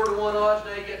having 4-to-1 odds,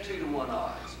 now you get 2-to-1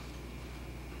 odds.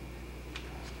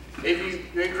 If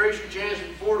you increase your chances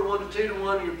from 4-to-1 to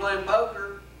 2-to-1 and you're playing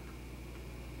poker,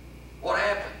 what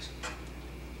happens?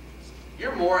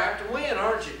 You're more apt to win,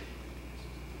 aren't you?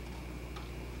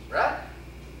 Right?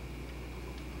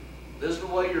 This is the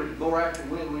way you're more apt to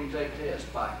win when you take tests,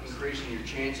 by increasing your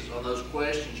chances on those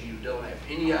questions you don't have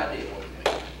any idea what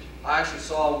it means. I actually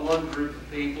saw one group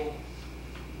of people,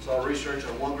 saw research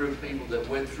on one group of people that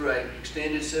went through an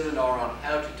extended seminar on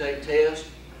how to take tests,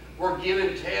 were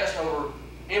given tests over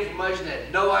information they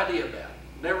had no idea about,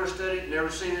 never studied, never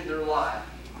seen it in their life,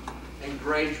 and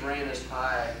grades ran as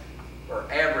high, or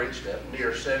averaged up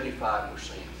near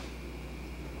 75%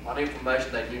 on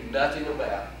information they knew nothing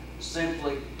about,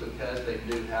 simply because they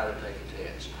knew how to take a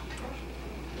test.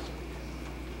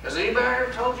 Has anybody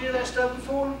ever told you that stuff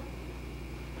before?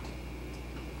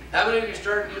 How many of you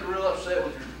started getting real upset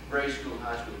with your grade school and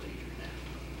high school teachers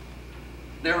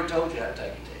now? Never told you how to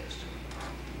take a test.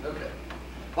 Okay.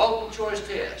 Multiple choice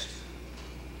test.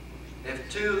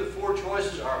 If 2 of the 4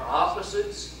 choices are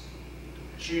opposites,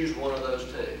 choose one of those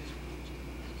 2.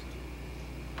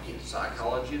 Get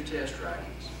psychology of test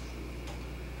writings.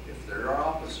 If there are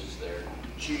opposites there,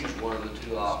 choose one of the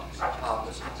 2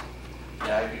 opposites.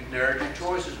 Now you've narrowed your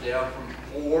choices down from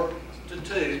 4 to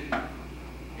 2.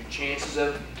 Your chances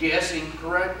of guessing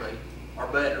correctly are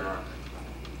better, aren't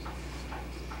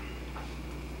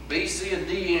they? B, C, and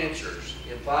D answers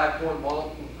in 5-point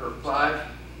multiple or 5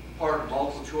 part of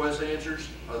multiple choice answers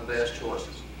are the best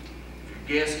choices. If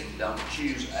you're guessing, don't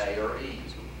choose A or E.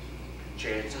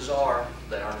 Chances are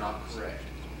they are not correct.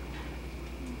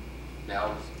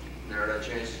 Now, narrow our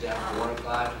chances down from 1 in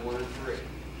 5 to 1 in 3.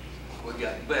 We've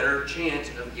got a better chance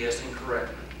of guessing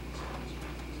correctly.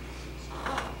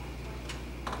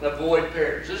 Avoid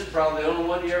pairs. This is probably the only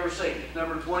one you ever seen. If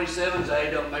number 27's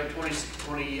A, don't make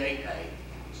 28A.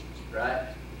 Right?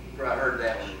 You probably heard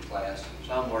that one in class,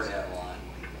 somewhere down the line.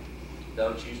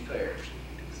 Don't choose pairs.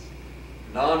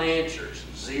 Non-answers,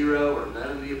 0 or none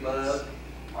of the above,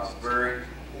 are very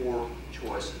poor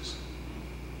choices.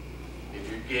 If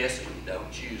you're guessing, don't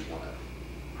choose one of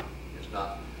them. It's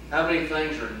not. How many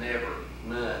things are never?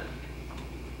 None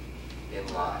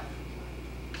in life.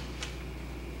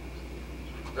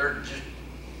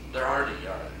 There aren't any,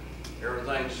 are there?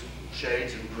 Everything's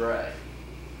shades of gray.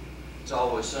 It's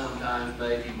always sometimes,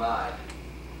 maybe, might.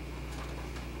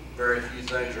 Very few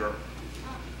things are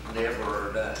never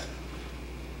or done.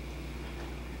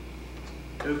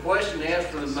 To a question asked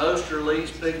for the most or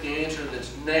least, pick the answer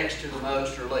that's next to the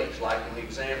most or least. Like in the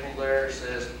example there, it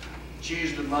says,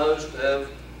 choose the most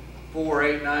of 4,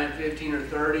 8, 9, 15, or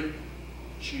 30.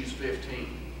 Choose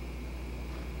 15.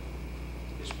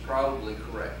 It's probably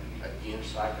correct. Again,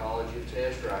 psychology of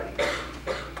test writing.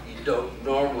 You don't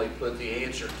normally put the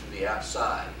answer to the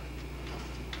outside.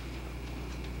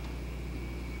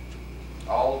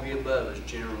 All of the above is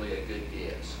generally a good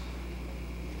guess.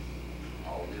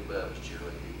 All of the above is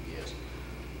generally a good guess.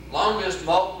 Longest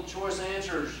multiple choice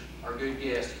answers are good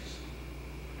guesses.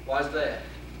 Why is that?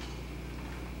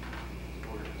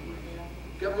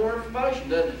 Got more information,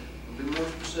 doesn't it? It'll be more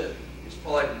specific. It's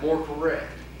probably more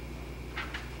correct.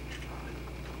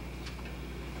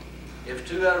 If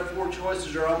 2 out of 4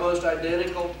 choices are almost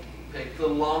identical, pick the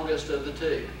longest of the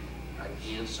 2.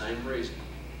 Again, same reason.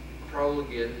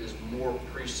 Probably again is more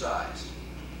precise,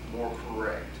 more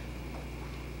correct.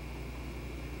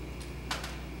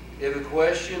 If a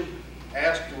question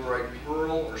asks for a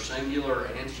plural or singular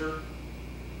answer,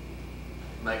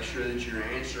 make sure that your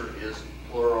answer is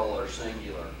plural or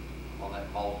singular on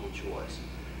that multiple choice.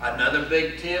 Another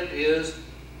big tip is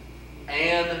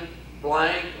an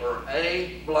blank or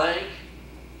a blank.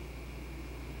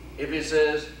 If it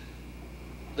says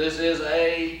this is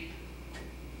a,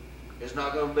 it's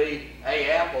not going to be a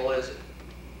apple, is it?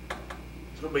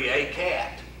 It's going to be a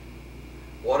cat.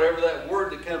 Whatever that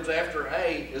word that comes after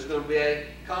a is going to be a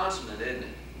consonant, isn't it?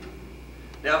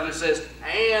 Now if it says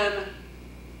an,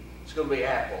 it's going to be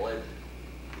apple, isn't it?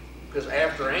 Because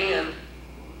after an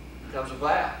comes a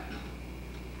vowel.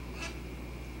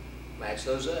 Match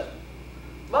those up.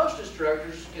 Most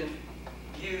instructors can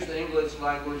use the English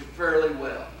language fairly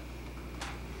well.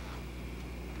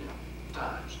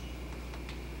 Times.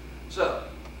 So,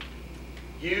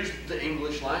 use the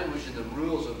English language and the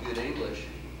rules of good English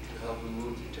to help you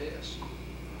with your tests.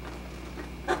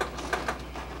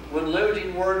 When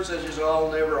limiting words such as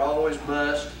all, never, always,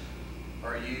 must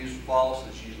are used, false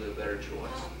is usually a better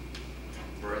choice.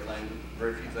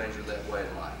 Very few things are that way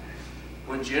in life.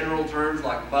 When general terms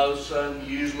like most, some,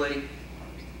 usually,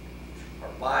 or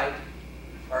might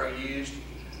are used,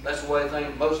 that's the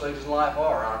way most things in life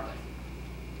are, aren't they?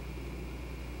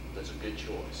 That's a good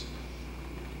choice.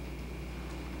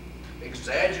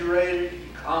 Exaggerated,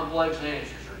 complex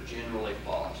answers are generally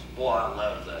false. Boy, I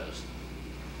love those.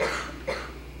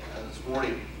 This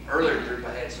morning, earlier group,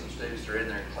 I had some students that are in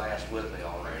there in class with me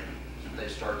already. They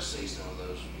started to see some of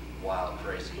those wild,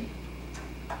 crazy.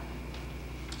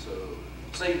 So,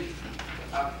 see,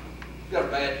 I've got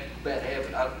a bad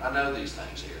habit. I know these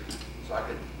things here, so I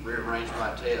could rearrange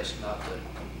my test not to.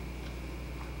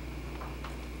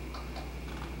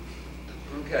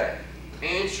 Okay,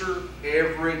 answer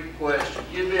every question.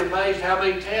 You'd be amazed how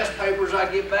many test papers I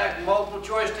get back from multiple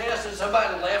choice tests and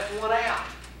somebody left one out.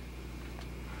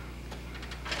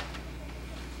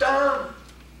 Dumb.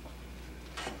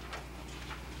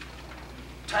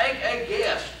 Take a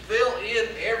guess. Fill in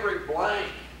every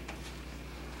blank.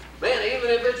 Man, even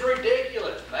if it's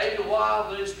ridiculous, maybe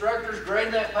while the instructor's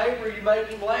grading that paper, you make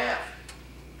him laugh.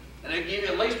 And they give you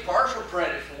at least partial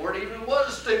credit for it, even if it was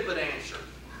a stupid answer.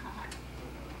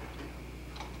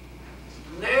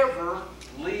 Never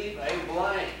leave a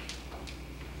blank.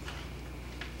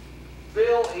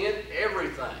 Fill in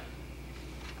everything.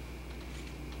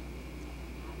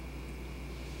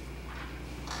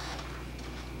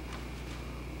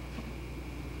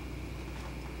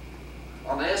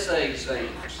 On essay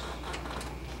exams,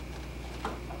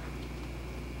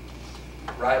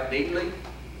 write neatly,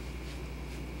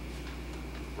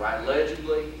 write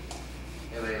legibly,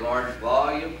 have a large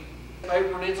volume.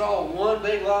 Paper and it's all one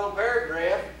big long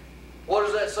paragraph, What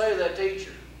does that say to that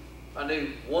teacher? I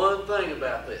knew one thing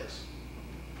about this.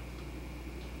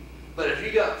 But if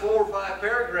you got 4 or 5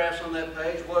 paragraphs on that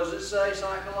page, what does it say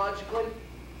psychologically?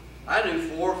 I knew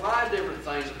 4 or 5 different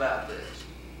things about this.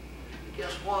 And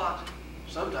guess what?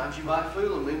 Sometimes you might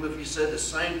fool them if you said the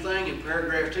same thing in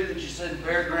paragraph 2 that you said in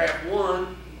paragraph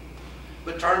 1,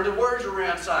 but turn the words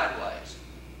around sideways.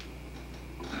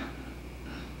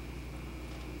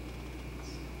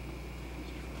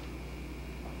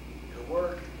 It'll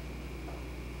work.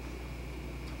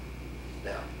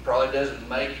 Now, probably doesn't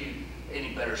make you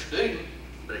any better student,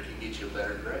 but it can get you a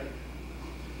better grade.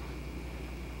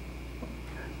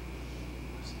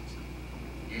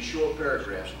 Use short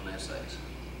paragraphs on essays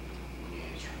when you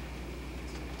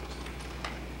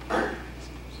answer.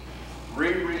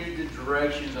 Reread the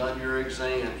directions on your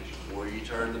exam before you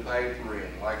turn the paper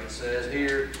in. Like it says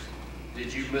here,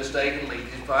 did you mistakenly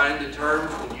define the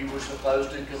terms when you were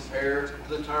supposed to compare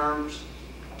the terms?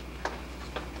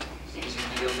 Easy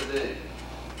deal to do.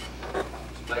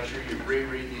 So make sure you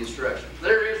reread the instructions.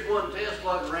 There is one test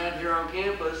floating around here on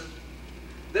campus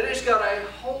that it's got a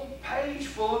whole page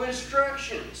full of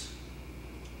instructions.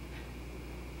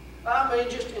 I mean,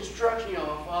 just instruction,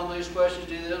 on these questions,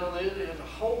 do this, on this. There's a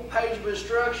whole page of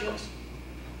instructions.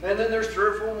 And then there's 3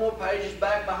 or 4 more pages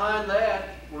back behind that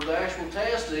where the actual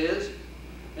test is.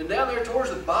 And down there towards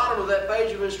the bottom of that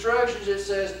page of instructions, it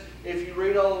says, if you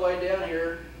read all the way down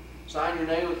here, sign your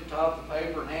name at the top of the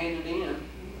paper and hand it in.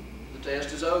 The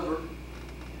test is over.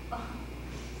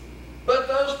 But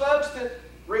those folks that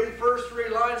read the first 3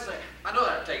 lines say, I know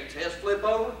how to take a test, flip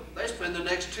over. They spend the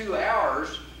next 2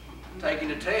 hours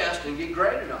taking a test and get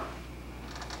graded on it.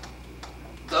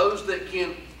 Those that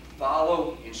can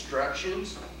follow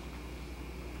instructions,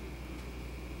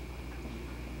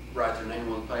 write their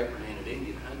name on the paper and hand it in,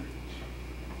 get 100.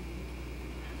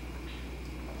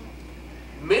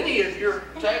 Many of your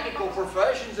technical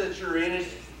professions that you're in,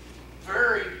 it's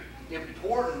very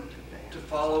important to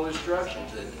follow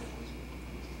instructions. And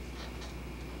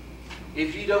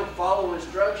if you don't follow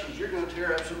instructions, you're going to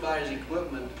tear up somebody's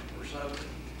equipment or something.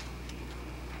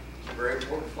 It's very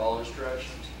important to follow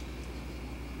instructions.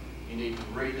 You need to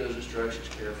read those instructions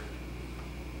carefully.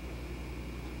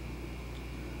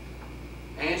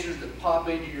 Answers that pop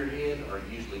into your head are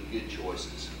usually good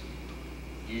choices.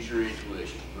 Use your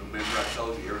intuition. Remember, I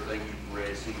told you everything you've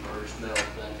read, seen, heard, smelled,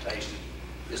 done, tasted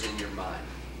is in your mind.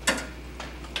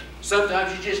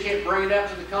 Sometimes you just can't bring it out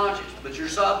to the conscious, but your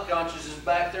subconscious is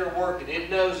back there working. It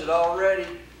knows it already.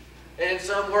 And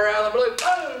somewhere out of the blue,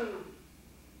 boom!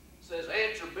 Says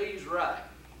answer B is right.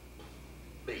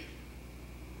 B.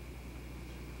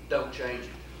 Don't change it.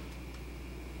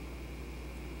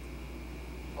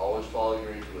 Always follow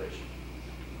your intuition.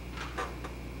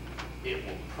 It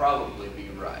will probably be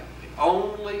right. The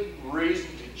only reason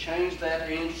to change that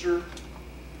answer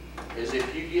is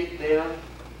if you get down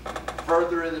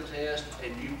further in the test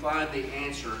and you find the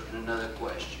answer in another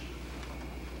question.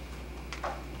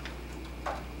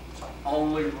 It's the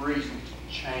only reason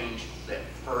to change that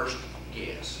first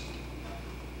guess.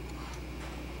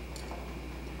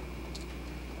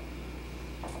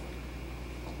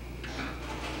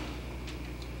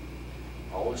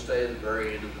 Always stay at the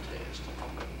very end of the test.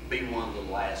 Be one of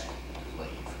the last to leave.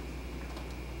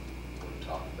 We'll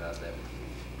talk about that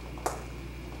before.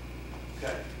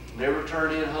 Okay. Never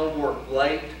turn in homework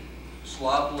late,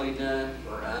 sloppily done,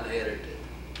 or unedited.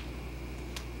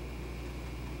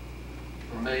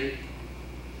 For me,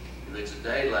 if it's a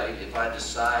day late, if I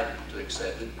decide to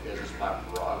accept it because it's my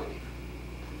prerogative,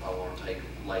 if I want to take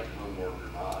late homework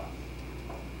or not.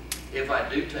 If I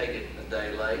do take it a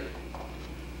day late,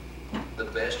 the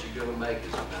best you're going to make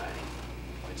is a 90.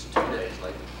 If it's 2 days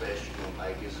late, the best you're going to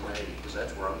make is an 80, because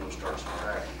that's where I'm going to start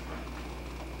subtracting.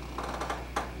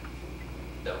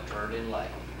 Don't turn in late.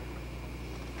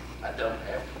 I don't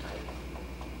have to take it.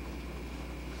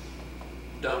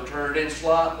 Don't turn it in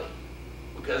sloppy,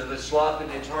 because if it's sloppy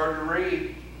and it's hard to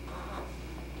read,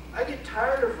 I get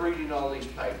tired of reading all these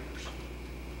papers.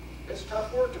 It's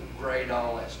tough work to grade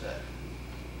all that stuff.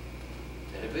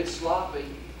 And if it's sloppy,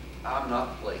 I'm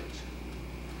not pleased.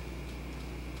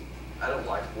 I don't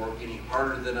like to work any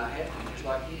harder than I have to, just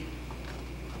like you.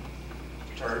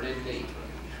 Turn in neat.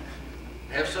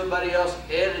 Have somebody else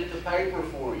edit the paper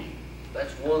for you.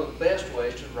 That's one of the best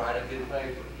ways to write a good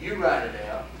paper. You write it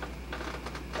out.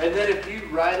 And then if you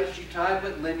write it, you type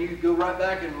it, and then you go right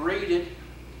back and read it.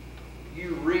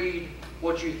 You read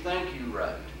what you think you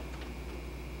wrote.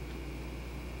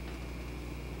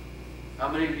 How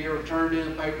many of you ever turned in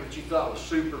a paper that you thought was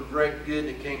super great, good, and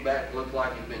it came back and looked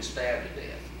like you'd been stabbed to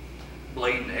death?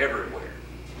 Bleeding everywhere.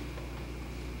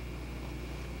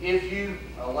 if you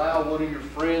allow one of your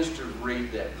friends to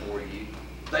read that for you,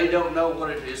 they don't know what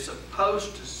it is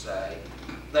supposed to say.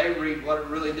 They read what it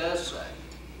really does say.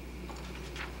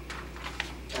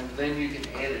 And then you can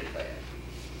edit that.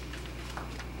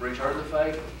 Return the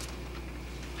favor.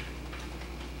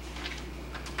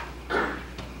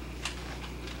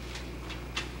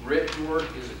 Written work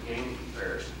is a game of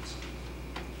comparisons.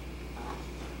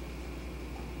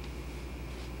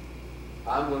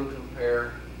 I'm going to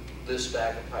compare this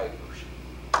stack of papers.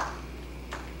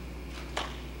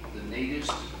 The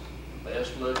neatest,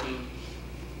 best looking,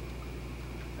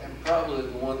 and probably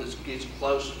the one that gets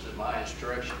closest to my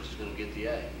instructions is going to get the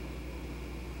A.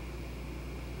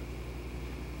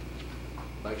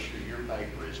 Make sure your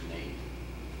paper is neat.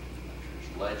 Make sure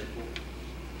it's legible.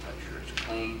 Make sure it's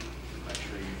clean. Make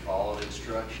sure you follow the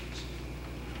instructions.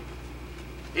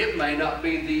 It may not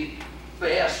be the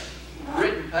best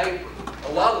written paper.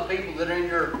 A lot of the people that are in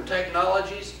your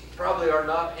technologies probably are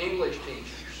not English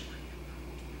teachers.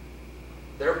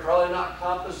 They're probably not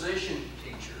composition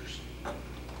teachers.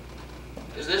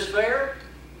 Is this fair?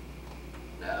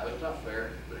 No, it's not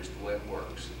fair, but it's the way it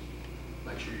works.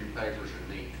 Make sure your papers are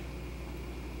neat.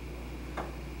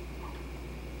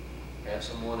 Have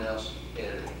someone else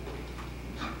edit it.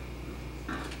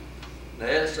 The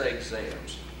essay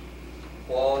exams,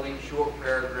 quality, short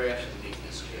paragraphs, and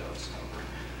neatness skills.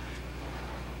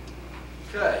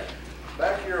 Okay,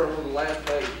 back here on one of the last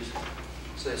pages, it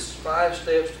says 5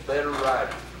 steps to better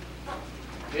writing.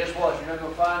 Guess what? You're not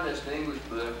going to find this in the English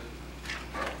book.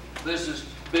 This is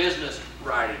business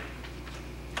writing.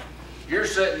 You're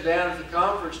sitting down at the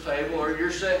conference table, or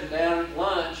you're sitting down at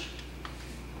lunch,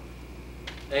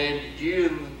 and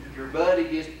you and your buddy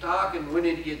gets talking, we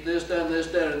need to get this done, this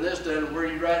done, and this done, and where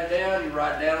you write it down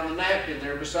on the napkin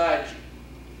there beside you.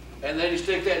 And then you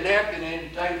stick that napkin in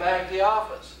and take it back to the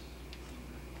office.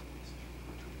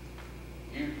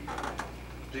 You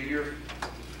do your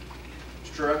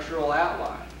structural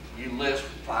outline. You list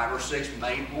 5 or 6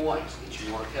 main points that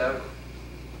you want to cover.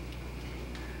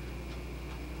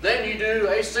 Then you do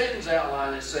a sentence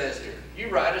outline that says here. You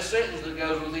write a sentence that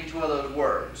goes with each one of those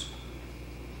words.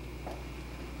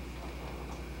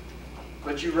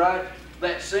 But you write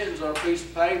that sentence on a piece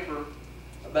of paper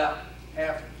about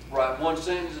half, write one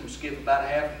sentence and skip about a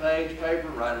half a page of paper,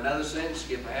 write another sentence,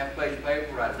 skip a half a page of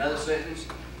paper, write another sentence.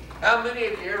 How many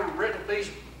of you ever written a piece,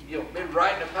 been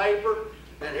writing a paper,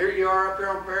 and here you are up here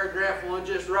on paragraph 1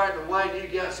 just writing away, and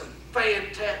you got some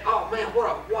fantastic, oh man, what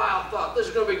a wild thought, this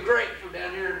is going to be great for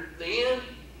down here at the end.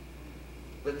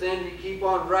 But then you keep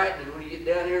on writing, and when you get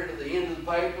down here to the end of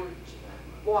the paper,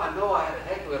 boy, I know I had a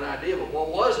heck of an idea, but what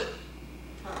was it?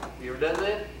 You ever done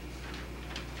that?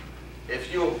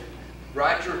 If you'll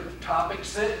write your topic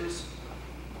sentence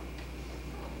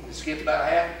and skip about a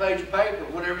half a page of paper,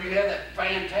 whenever you have that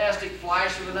fantastic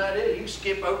flash of an idea, you can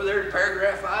skip over there to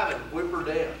paragraph 5 and whip her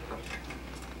down.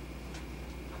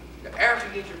 After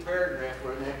you get your paragraph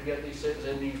where you got these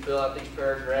sentences in, you fill out these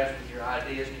paragraphs with your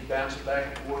ideas and you bounce it back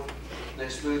and forth, and then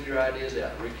smooth your ideas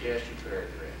out, recast your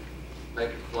paragraph.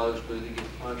 Make it flow smooth, you get the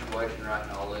punctuation right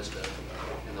and all this stuff.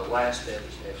 And the last step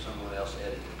is to have someone else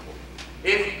edit it for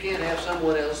you. If you can't have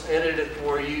someone else edit it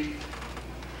for you,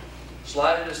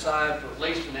 slide it aside for at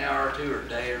least an hour or 2 or a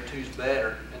day or 2's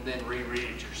better, and then reread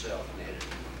it yourself and edit it.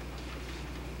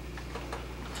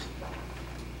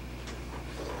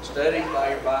 Study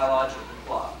by your biological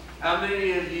clock. How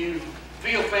many of you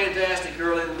feel fantastic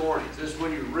early in the mornings? This is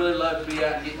when you really love to be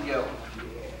out and getting going.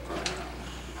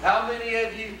 How many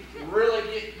of you really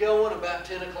get going about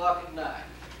 10 o'clock at night?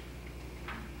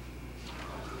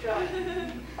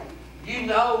 You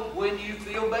know when you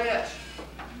feel best.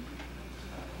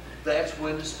 That's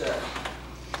when to study.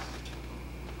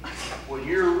 When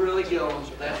you're really going,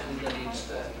 that's when you need to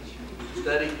study.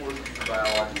 Study for your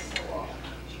biological clock.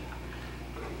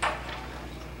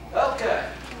 Okay.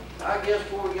 I guess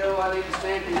before we go, I need to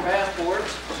stamp your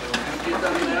passports. So we'll get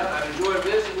those out. I've enjoyed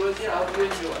visiting with you. I hope you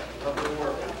enjoy it. Hope it'll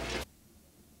work.